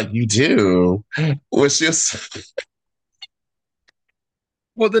 which is like, you do. Which is,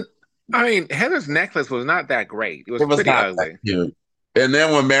 Well, I mean, Heather's necklace was not that great. It was it was pretty not that ugly. cute. And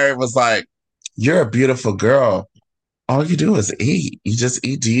then when Mary was like, you're a beautiful girl. All you do is eat. You just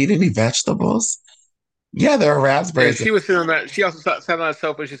eat. Do you eat any vegetables? Yeah, there are And raspberries. she was sitting on that. She also sat on that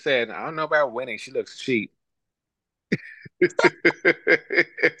sofa. She said, "I don't know about winning. She looks cheap."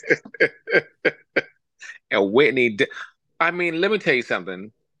 And I mean, let me tell you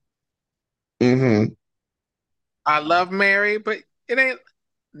something. Hmm. I love Mary, but it ain't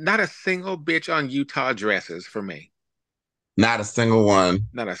not a single bitch on Utah dresses for me. Not a single one.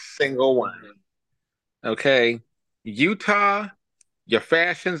 Not a single one. Okay. Utah, your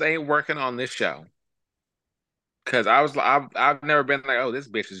fashions ain't working on this show. Cause I've never been like, oh, this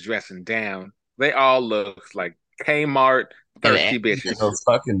bitch is dressing down. They all look like Kmart And thirsty Angie in bitches. those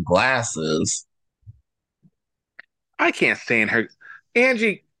fucking glasses. I can't stand her.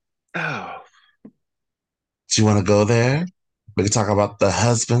 Angie, oh, Do you want to go there? We can talk about the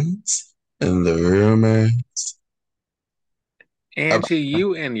husbands and the rumors about Angie,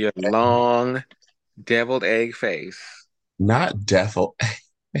 you and your long deviled egg face. not devil.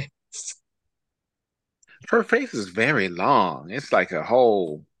 Her face is very long. It's like a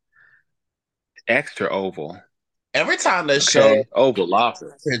whole extra oval. Every time they show Okay, oval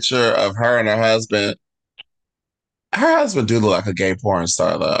office. a picture of her and her husband do look like a gay porn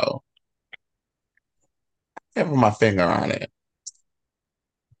star though. I put my finger on it.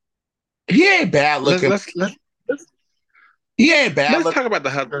 He ain't bad Let's looking. let's let's He ain't bad let's looking. talk about the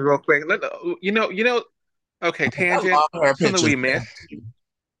husband real quick. You know. Okay, I tangent. love her Something pictures. we missed.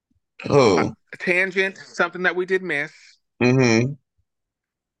 Who? Tangent. Something that we did miss. Mm-hmm.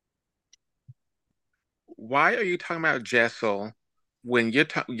 Why are you talking about Jessel when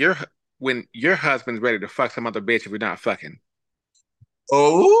when your husband's ready to fuck some other bitch if you're not fucking?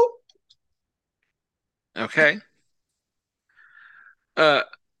 Oh, Okay. Uh,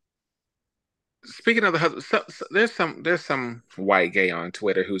 speaking of the husband, there's some white gay on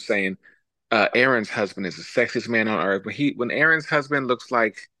Twitter who's saying Aaron's husband is the sexiest man on earth. When Aaron's husband looks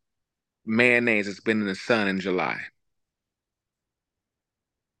like mayonnaise that's been in the sun in July.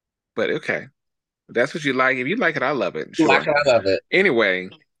 But okay, if that's what you like. If you like it, I love it. like Sure. I love it. Anyway,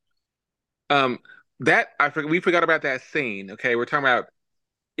 um, we forgot about that scene. Okay, we're talking about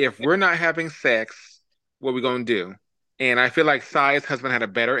if we're not having sex, what we gonna do? And I feel like Si's husband had a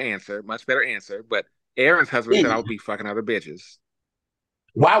better answer, much better answer. But Aaron's husband said, "I'll be fucking other bitches."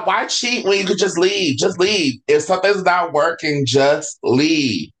 Why cheat when you could just leave? Just leave. If something's not working, just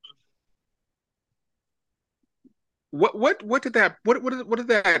leave. What did that what did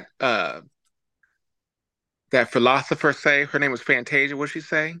that philosopher say? Her name was Fantasia. What did she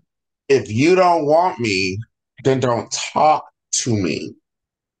say? If you don't want me, then don't talk to me.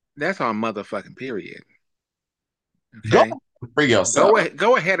 That's on motherfucking period. Go Okay, for yourself.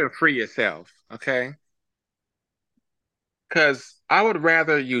 go ahead and free yourself. Okay, because I would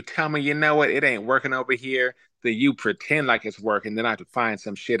rather you tell me, you know what, it ain't working over here, than you pretend like it's working. Then I have to find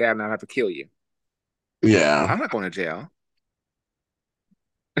some shit out and I have to kill you. Yeah. I'm not going to jail.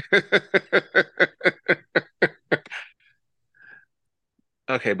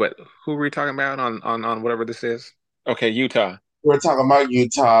 Okay, but who were we talking about on whatever this is? Okay, Utah. We're talking about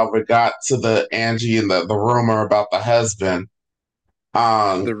Utah. We got to the Angie and the rumor about the husband.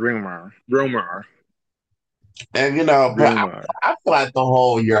 Um, The rumor, and but rumor. I feel like the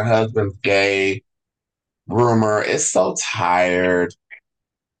whole your husband's gay rumor is so tired.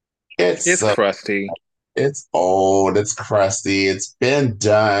 It's It's so crusty. it's old, it's crusty, it's been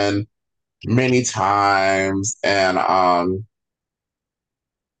done many times, and and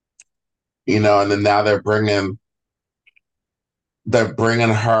then now they're bringing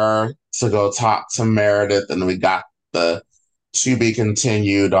her to go talk to Meredith, and we got the to be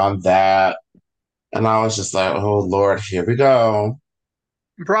continued on that. And I was just like, oh Lord, here we go.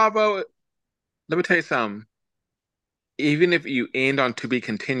 Bravo. Let me tell you something. Even if you end on to be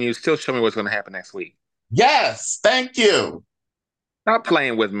continued, still show me what's going to happen next week. Yes, thank you. Stop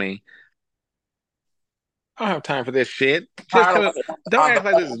playing with me. I don't have time for this shit. Just Tired tell of me. Don't on the act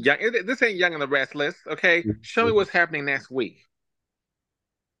like this is young. This ain't Young and the Restless, okay? Show me what's happening next week,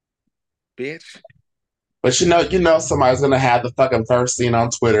 bitch. But somebody's gonna have the fucking first scene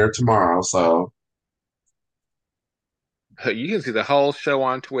on Twitter tomorrow. So You can see the whole show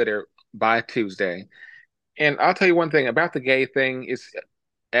on Twitter by Tuesday. And I'll tell you one thing about the gay thing is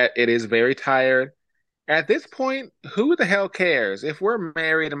it is very tired. At this point, who the hell cares? If we're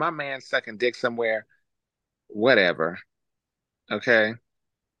married and my man's sucking dick somewhere, whatever. Okay.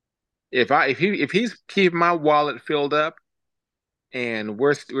 If he's keeping my wallet filled up and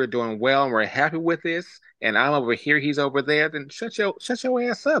we're doing well and we're happy with this, and I'm over here, he's over there, then shut your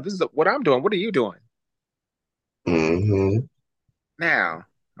ass up. This is what I'm doing. What are you doing hmm now?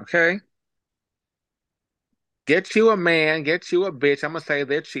 Okay. Get you a man, get you a bitch. I'm gonna say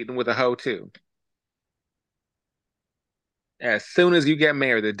they're cheating with a hoe too. As soon as you get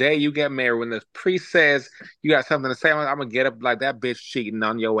married, the day you get married, when the priest says you got something to say, I'm gonna get up like that bitch cheating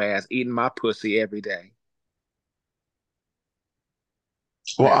on your ass, eating my pussy every day.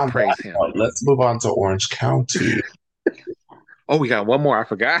 well, Man, on that praise him. note, let's move on to Orange County. Oh, we got one more. I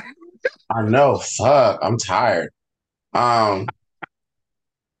forgot. I know, fuck, I'm tired. Um,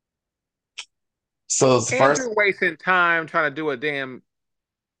 so it's the And first, you're wasting time trying to do a damn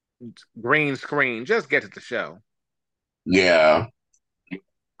green screen. Just get to the show. yeah.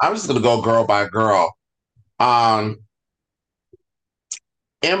 I'm just gonna go girl by girl. Um,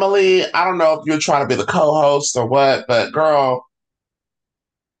 Emily, I don't know if you're trying to be the co-host or what, but girl,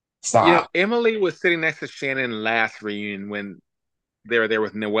 stop. Emily was sitting next to Shannon last reunion when they were there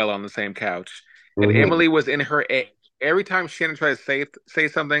with Noelle on the same couch, and hmm Emily was in her. Every time Shannon tried to say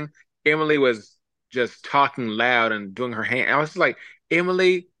something, Emily was just talking loud and doing her hand. I was just like,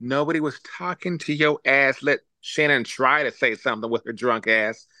 Emily, nobody was talking to your ass. Let Shannon try to say something with her drunk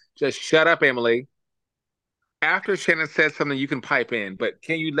ass. Just shut up, Emily. After Shannon says something, you can pipe in, but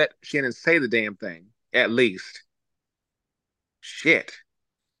can you let Shannon say the damn thing at least? Shit.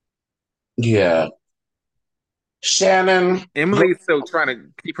 Yeah. Shannon, Emily's still trying to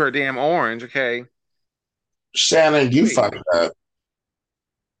keep her damn orange, okay? Shannon, you Please. fucked up.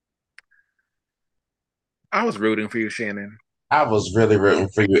 I was rooting for you, Shannon. I was really rooting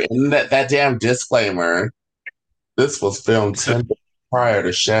for you. And that damn disclaimer, this was filmed 10 days prior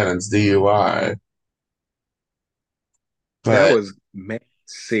to Shannon's DUI. That But was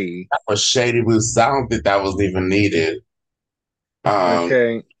messy. that was Shady Boots. I don't think that was even needed. Um,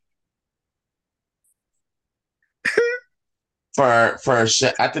 Okay. I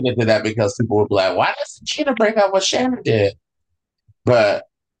think they did that because people would be like, why doesn't Gina break up what Shannon did? But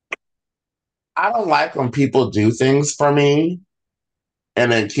I don't like when people do things for me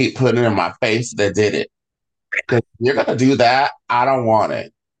and then keep putting it in my face that did it. Because you're gonna do that, I don't want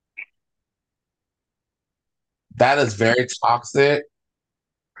it. That is very toxic,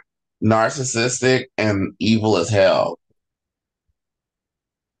 narcissistic, and evil as hell.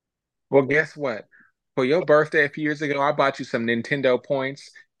 Well, guess what? For your birthday a few years ago, I bought you some Nintendo points,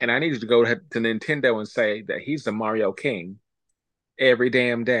 and I need you to go to Nintendo and say that he's the Mario King every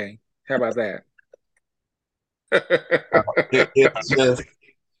damn day. How about that? It's just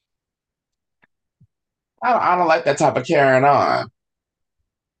I don't like that type of carrying on.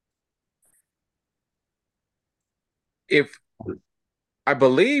 If I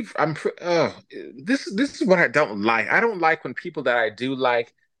believe this is what I don't like. I don't like when people that I do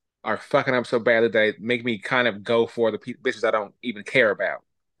like are fucking up so bad that they make me kind of go for the bitches I don't even care about.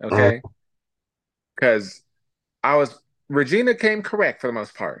 Mm. Okay, because I was Regina came correct for the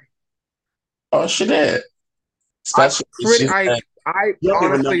most part. Oh, she did. I'm Especially pretty. she's like, I you don't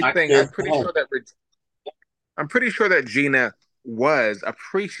even know honestly my think kid's name. I'm pretty sure that Gina was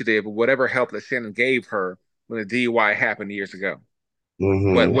appreciative of whatever help that Shannon gave her when the DUI happened years ago.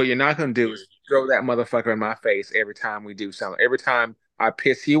 But hmm what you're not going to do is throw that motherfucker in my face every time we do something. Every time I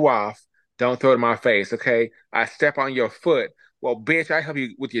piss you off, don't throw it in my face, okay? I step on your foot. Well, bitch, I help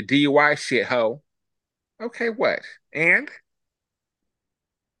you with your DUI shit, hoe. Okay, what? And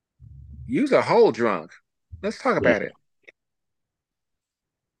use a whole drunk. Let's talk Yeah. about it.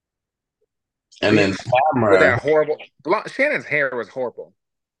 And then Bitch, with Tamara, that horrible blonde, Shannon's hair was horrible.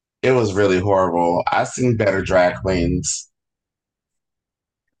 it was really horrible. I seen better drag queens.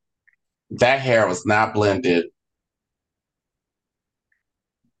 That hair was not blended.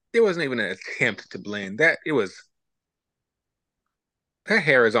 There wasn't even an attempt to blend. That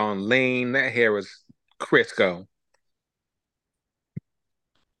hair is on lean. That hair was Crisco.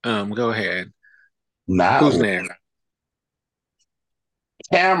 Go ahead. Who's Not next?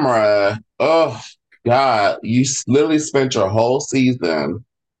 Tamara. Oh God, you literally spent your whole season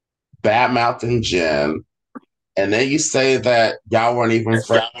bad mouthing Jen, and then you say that y'all weren't even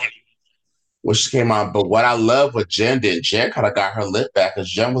friends when she came out. But what I love what Jen did, Jen kind of got her lip back because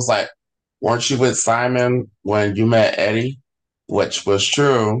Jen was like, "Weren't you with Simon when you met Eddie?" Which was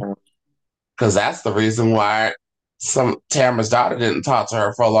true because that's the reason why some Tamara's daughter didn't talk to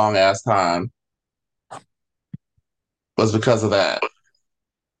her for a long ass time was because of that.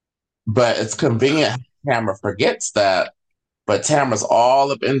 But it's convenient Tamara forgets that. But Tamara's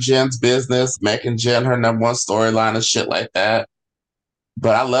all up in Jen's business, making Jen her number one storyline and shit like that.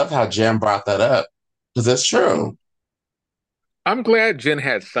 But I love how Jen brought that up because it's true. I'm glad Jen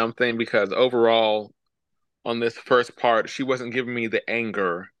had something because overall, on this first part, she wasn't giving me the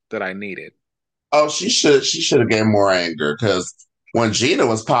anger that I needed. Oh, she should have gained more anger because when Gina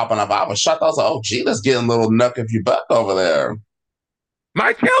was popping up, I was shocked. I was like, oh, Gina's getting a little nuck if you buck over there.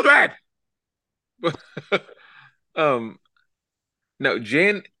 My children! um, no,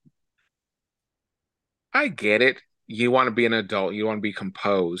 Jen, I get it. You want to be an adult. You want to be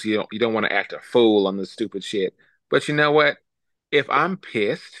composed. You don't want to act a fool on this stupid shit. But you know what? If I'm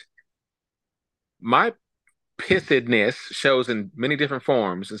pissed, my pissedness shows in many different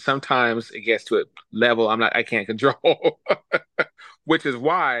forms, and sometimes it gets to a level I can't control. Which is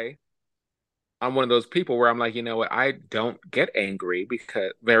why I'm one of those people where I'm like, you know what? I don't get angry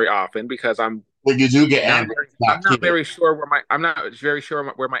because very often because When you do get angry, it's not I'm not cute. very sure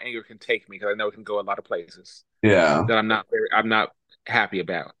where my anger can take me because I know it can go a lot of places Yeah. that I'm not happy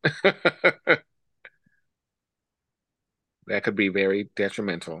about. That could be very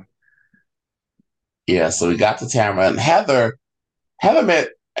detrimental. Yeah. So we got to Tamara and Heather.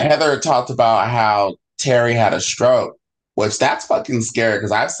 Heather talked about how Terry had a stroke, which that's fucking scary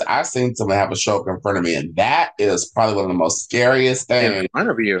because I've seen someone have a stroke in front of me, and that is probably one of the most scariest In things. front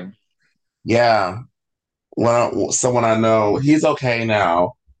of you. Yeah, someone I know, he's okay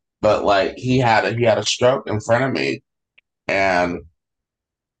now, but like he had a stroke in front of me, and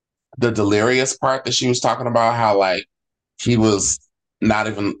the delirious part that she was talking about, how like he was not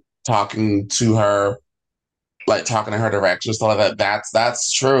even talking to her, like talking to her direction, stuff like that.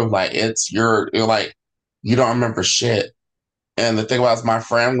 That's true. Like you're like you don't remember shit. And the thing about it is my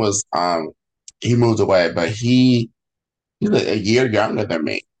friend was he moved away, but he's a year younger than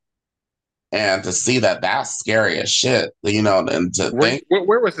me. And to see that, that's scary as shit. And to think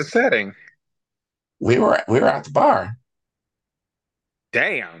Where was the setting? we were at the bar.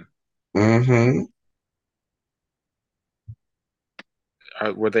 Damn. Hmm.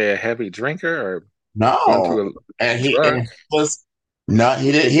 Were they a heavy drinker or going No. through And he drugs? was not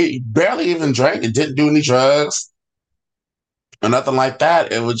he barely even drank. It didn't do any drugs or nothing like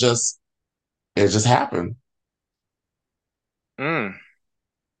that. It just happened. Mm.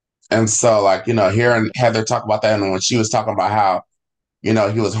 And so like, hearing Heather talk about that and when she was talking about how he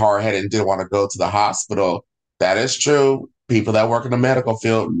was hard headed and didn't want to go to the hospital. That is true. People that work in the medical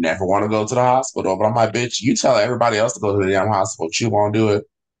field never want to go to the hospital. But I'm like, bitch, you tell everybody else to go to the damn hospital, but you won't do it.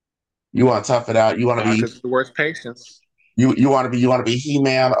 You want to tough it out. You want to be Doctors are the worst patients. you want to be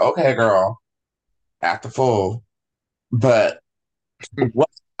He-Man. Okay, girl, act the fool. But what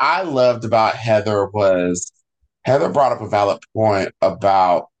I loved about Heather was Heather brought up a valid point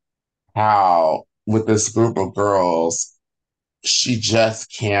about how with this group of girls, she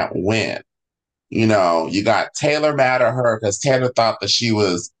just can't win. You got Taylor mad at her because Taylor thought that she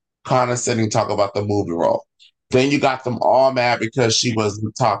was condescending talking about the movie role. Then you got them all mad because she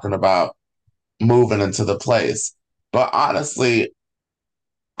wasn't talking about moving into the place. But honestly,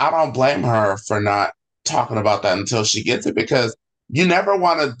 I don't blame her for not talking about that until she gets it because you never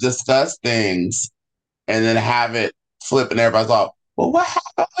want to discuss things and then have it flip and everybody's like, well, what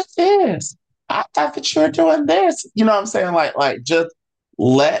happened with this? I thought that you were doing this. You know what I'm saying? Like just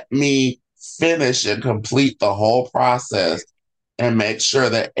let me finish and complete the whole process and make sure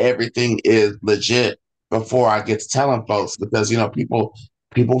that everything is legit before I get to telling folks because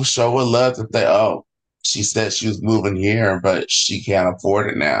people show a love to say, oh, she said she was moving here, but she can't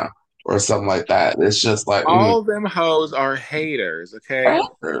afford it now, or something like that. It's just like, All them hoes are haters, okay?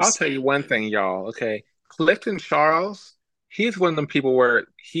 I'll bankers. tell you one thing, y'all, okay? Clifton Charles, he's one of them people where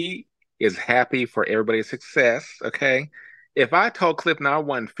he is happy for everybody's success, okay? If I told Clifton I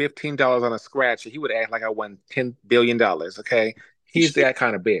won $15 on a scratch, he would act like I won $10 billion, okay? He's that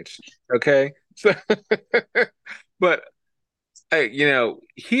kind of bitch, okay? So, but hey,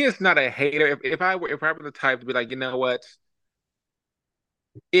 he is not a hater. If I were the type to be like, you know what?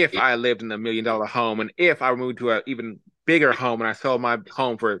 If I lived in $1 million home and if I moved to an even bigger home and I sold my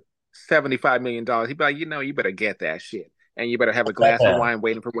home for $75 million, he'd be like, you better get that shit. And you better have a glass of Yeah. wine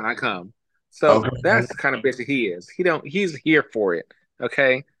waiting for when I come. So Okay. that's the kind of bitch that he is. He's here for it.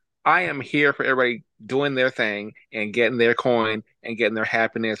 Okay. I am here for everybody doing their thing and getting their coin and getting their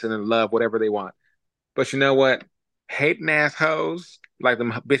happiness and their love, whatever they want. But you know what? Hating assholes like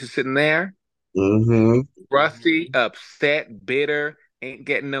them bitches sitting there, Mm-hmm. rusty, upset, bitter, ain't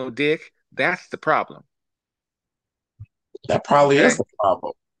getting no dick. That's the problem. That probably is Okay? the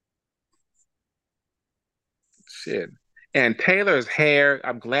problem. Shit. And Taylor's hair,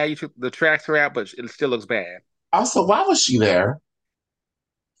 I'm glad you took the tracks her out, but it still looks bad. Also, why was she there?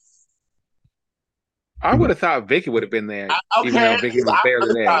 I would have thought Vicky would have been there, even Okay, though Vicky was I barely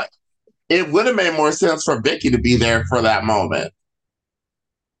really there. thought it would have made more sense for Vicky to be there for that moment.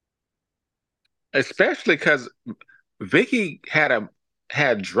 Especially because Vicky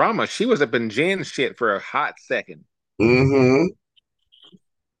had drama. She was up in Jen's shit for a hot second. Mm-hmm.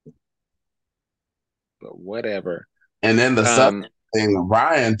 But whatever. And then the subject Um, thing,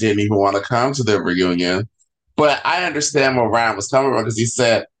 Ryan didn't even want to come to the reunion. But I understand where Ryan was coming from because he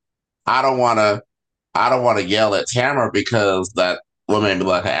said, I don't want to, I don't want to yell at Tamara because that woman made me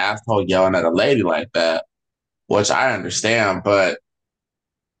like an asshole yelling at a lady like that, which I understand. But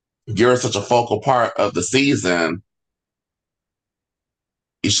you're such a focal part of the season.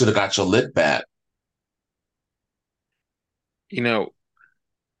 You should have got your lick back. you know,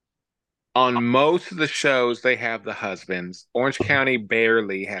 on most of the shows they have the husbands. Orange County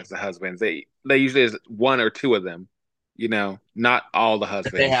barely has the husbands. They usually is one or two of them, not all the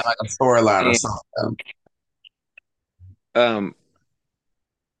If they had husbands. like a storyline or And something. um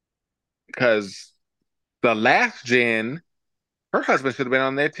because the last Jen, her husband should have been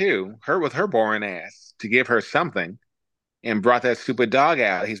on there too. Her with her boring ass to give her something and brought that stupid dog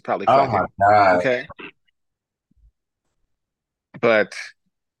out. He's probably Oh my fucking. God. Okay. But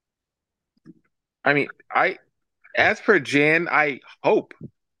I mean, I as for Jen, I hope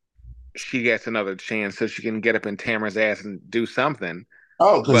she gets another chance so she can get up in Tamara's ass and do something.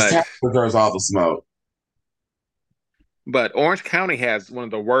 Oh, because But Tamara deserves all the smoke. but Orange County has one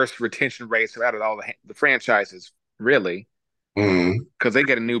of the worst retention rates out of all the franchises, really, Mm, because they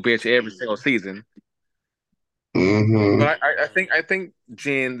get a new bitch every single season. hmm. But I think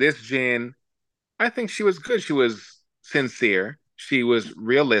Jen, I think she was good. She was sincere. She was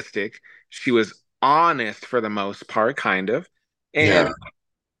realistic. She was honest for the most part, kind of. Yeah. And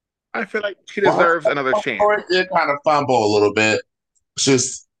I feel like she Well, deserves another her chance. story did kind of fumble a little bit. She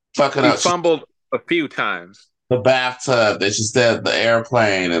was fucking She up fumbled a few times. the bathtub. That she said the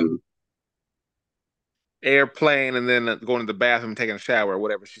airplane, and Airplane and then going to the bathroom, taking a shower, or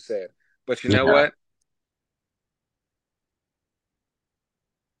whatever she said. But you know yeah, what?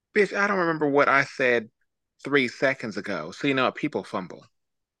 Bitch, I don't remember what I said 3 seconds ago. So you know what? People fumble.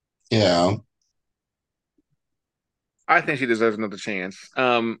 yeah. I think she deserves another chance.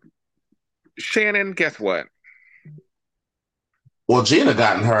 Shannon, guess what? Well, Gina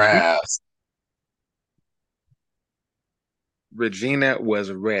got in her You, ass. Regina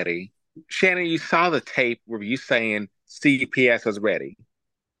was ready. Shannon, you saw the tape where you saying CPS was ready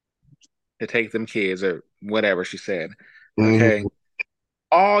to take them kids or whatever she said. Okay. Hmm.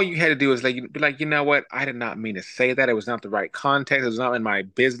 All you had to do is be like, you know what? I did not mean to say that. It was not the right context. It was not in my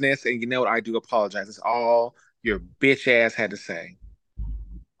business. And you know what? I do apologize. It's all your bitch ass had to say.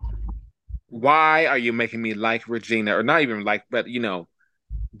 Why are you making me like Regina, or not even like, but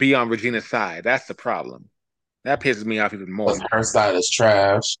be on Regina's side? That's the problem. That pisses me off even Because more. her side is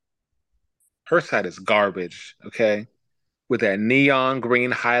trash. Her side is garbage, okay? With that neon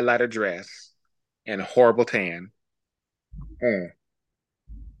green highlighter dress and horrible tan. Mm.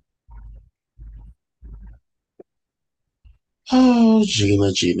 Oh,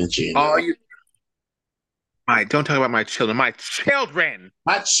 Gina, Gina, Gina. All you, don't talk about my children, My children.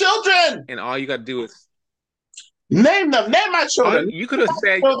 and all you got to do is, Name them. Name my all children. Name you could have my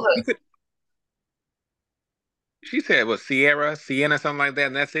said, children. you could. She said, "Was Sierra, Sienna, something like that,"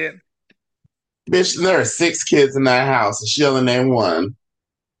 and that's it. Bitch, there are 6 kids in that house, and she only named one.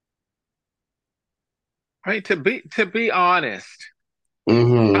 I mean, to be honest,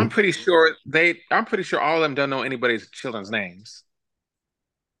 Mm-hmm. I'm pretty sure all of them don't know anybody's children's names.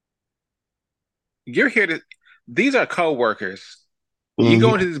 You're here to these are co-workers. You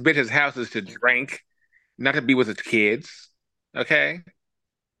go Mm-hmm. into these bitches' houses to drink, not to be with the kids. Okay?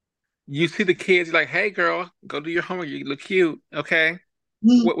 You see the kids, you're like, hey girl, go do your homework. You look cute. Okay.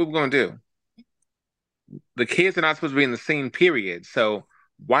 What we gonna do? The kids are not supposed to be in the scene, period. So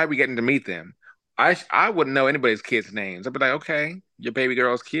why are we getting to meet them? I wouldn't know anybody's kids' names. I'd be like, okay, your baby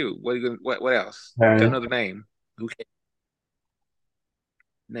girl's cute. What else? Don't Okay. know the name. Who cares?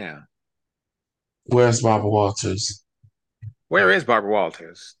 Now, Where's Barbara Walters? where is Barbara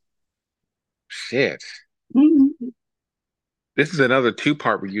Walters? Shit. Mhm. This is another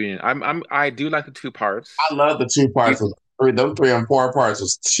two-part reunion. I do like the two parts. I love the two E- parts of three. Those three and four parts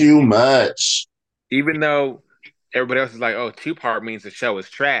was too much. Even though everybody else is like, oh, two-part means the show is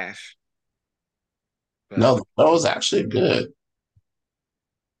trash. But No, that was actually good.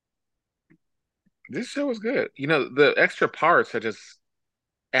 this show is good. The extra parts are just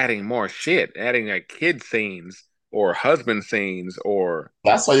adding more shit, adding like kid scenes or husband scenes or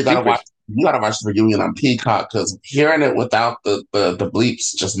That's why you gotta stupid. watch. You gotta watch the reunion on Peacock because hearing it without the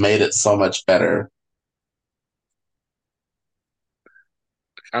bleeps just made it so much better.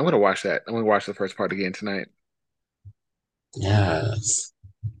 I'm gonna watch that. I'm gonna watch the first part again tonight. Yes,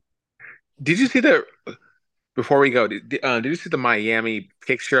 Did you see the before we go? Did you see the Miami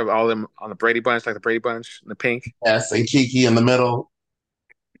picture of all of them on the Brady Bunch, like the Brady Bunch in the pink yes, and Kiki in the middle.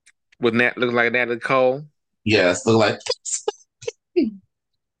 with Nat looking like Natalie Cole? Yes, look like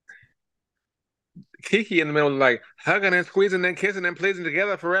Kiki in the middle, like hugging and squeezing and kissing and pleasing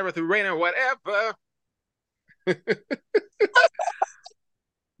together forever through rain or whatever.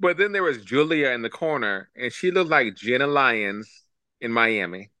 But then there was Julia in the corner, and she looked like Jenna Lyons in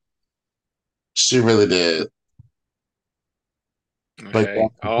Miami. she really did. But yeah, Okay,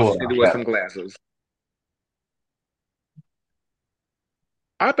 all pull she it off needed was that. some glasses.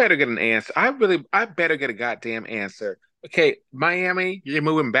 I better get an answer. I better get a goddamn answer. Okay, Miami, you're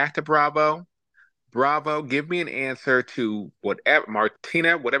moving back to Bravo. Bravo, give me an answer to whatever,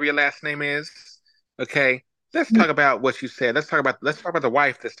 Martina, whatever your last name is. Okay, let's talk about what you said. Let's talk about the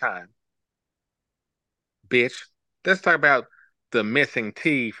wife this time, bitch. Let's talk about the missing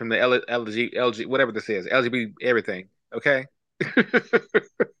T from the LG, whatever this is, LGBT everything. Okay,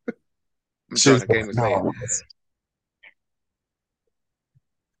 I'm She's drunk. I can't even say it.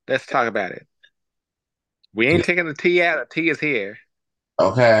 Let's talk about it. We ain't taking the T out. The T is here.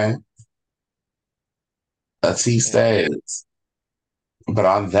 okay. A T Okay. stays. But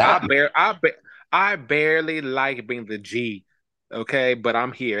on I that, bear I ba I barely like being the G, okay, but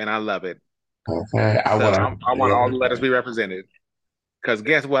I'm here and I love it. okay, I So want I want all the letters to. to be represented. Because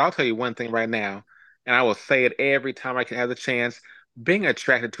guess what? I'll tell you one thing right now, and I will say it every time I can have the chance. Being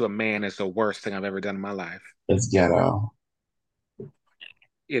attracted to a man is the worst thing I've ever done in my life. It's ghetto.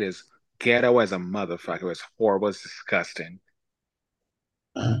 It is ghetto as a motherfucker. It's horrible. It's disgusting.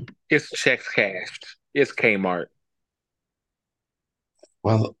 It's checks cashed. It's Kmart.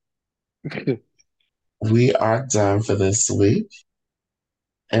 Well, we are done for this week,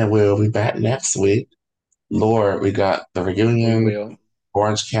 and we'll be back next week. Lord, we got the We reunion, will.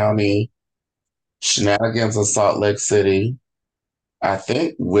 Orange County, shenanigans in Salt Lake City. I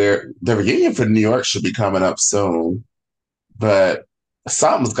think where the reunion for New York should be coming up soon, but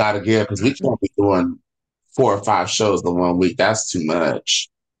something's got to give because we can't be doing 4 or 5 shows in one week. That's too much.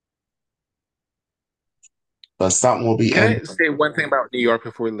 But something will be Can in. I say one thing about New York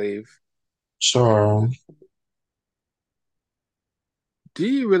before we leave? Sure. Do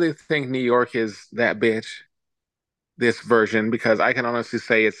you really think New York is that bitch? This version? Because I can honestly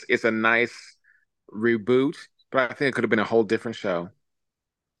say it's a nice reboot, but I think it could have been a whole different show,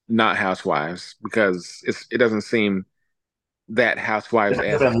 not Housewives, because it doesn't seem that It Housewives could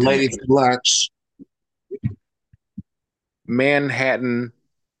have esque been to me. Ladies Lunch. Manhattan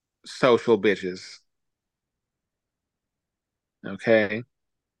social bitches. Okay,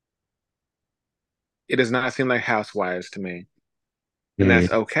 it does not seem like Housewives to me, and Mm.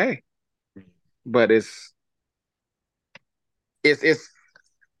 that's okay. But it's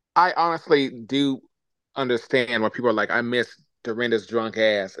I honestly do understand why people are like, I miss Dorinda's drunk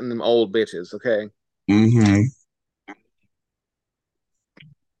ass and them old bitches. Okay, Hmm.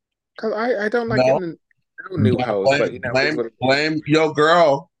 because I don't like No, getting no new gotta hoes, but it is blame what it is. blame your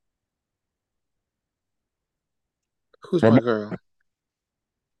girl. Who's my girl?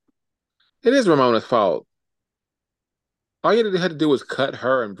 It is Ramona's fault. All you had to do was cut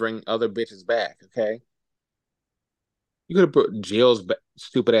her and bring other bitches back. Okay, you could have put Jill's back.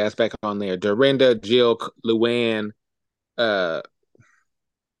 stupid ass back on there. Dorinda, Jill, Luann, uh,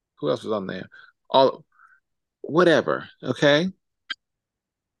 who else was on there? All whatever. Okay,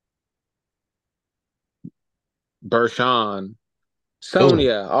 Bershawn, Oh,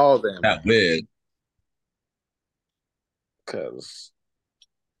 Sonia, all of them. that wig. Because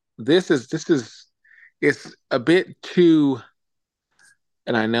this is it's a bit too.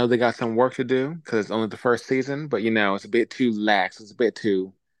 And I know they got some work to do because it's only the first season, but it's a bit too lax. It's a bit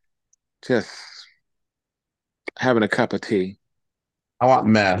too just having a cup of tea. I want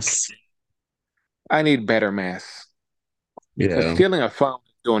mess. I need better mess because Yeah, stealing a phone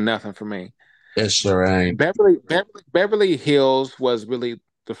is doing nothing for me. it sure ain't. Beverly Hills was really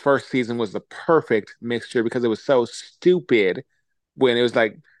the first season was the perfect mixture because it was so stupid when it was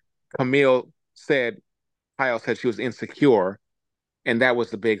like Camille said Kyle said she was insecure and that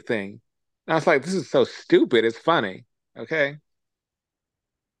was the big thing. And I was like, this is so stupid. It's funny. Okay.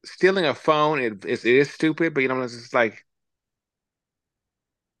 Stealing a phone, it is stupid, but it's just like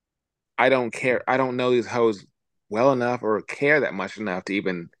I don't care. I don't know these hoes well enough or care that much enough to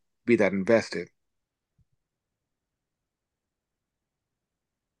even be that invested.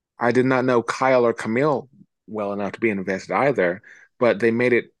 I did not know Kyle or Camille well enough to be invested either, but they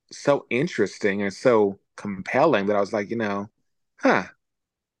made it so interesting and so compelling that I was like, huh,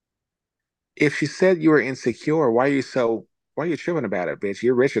 if she said you were insecure, why are you tripping about it, bitch?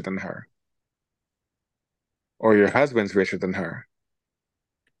 You're richer than her, or your husband's richer than her.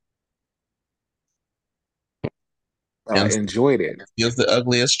 But I And enjoyed it. here's the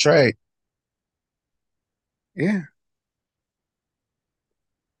ugliest trait. Yeah.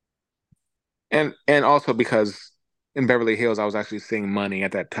 And also because in Beverly Hills I was actually seeing money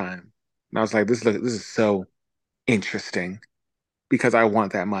at that time. And I was like, this is so interesting because I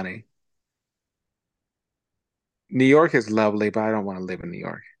want that money. New York is lovely, but I don't want to live in New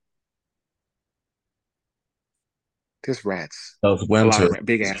York. There's rats. Those A lot winters. of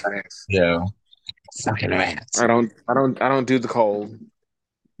big ass rats. Yeah. Fucking rats. I don't do the cold.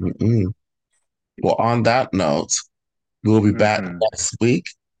 Mm-mm. Well, on that note, we'll be back Hmm. next week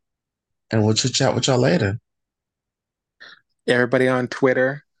and we'll chit chat with y'all later. Everybody on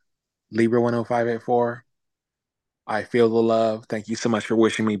Twitter, Libra10584. I feel the love. Thank you so much for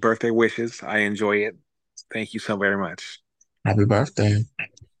wishing me birthday wishes. I enjoy it. Thank you so very much. Happy birthday.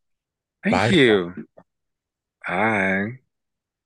 Thank Bye. you. Bye.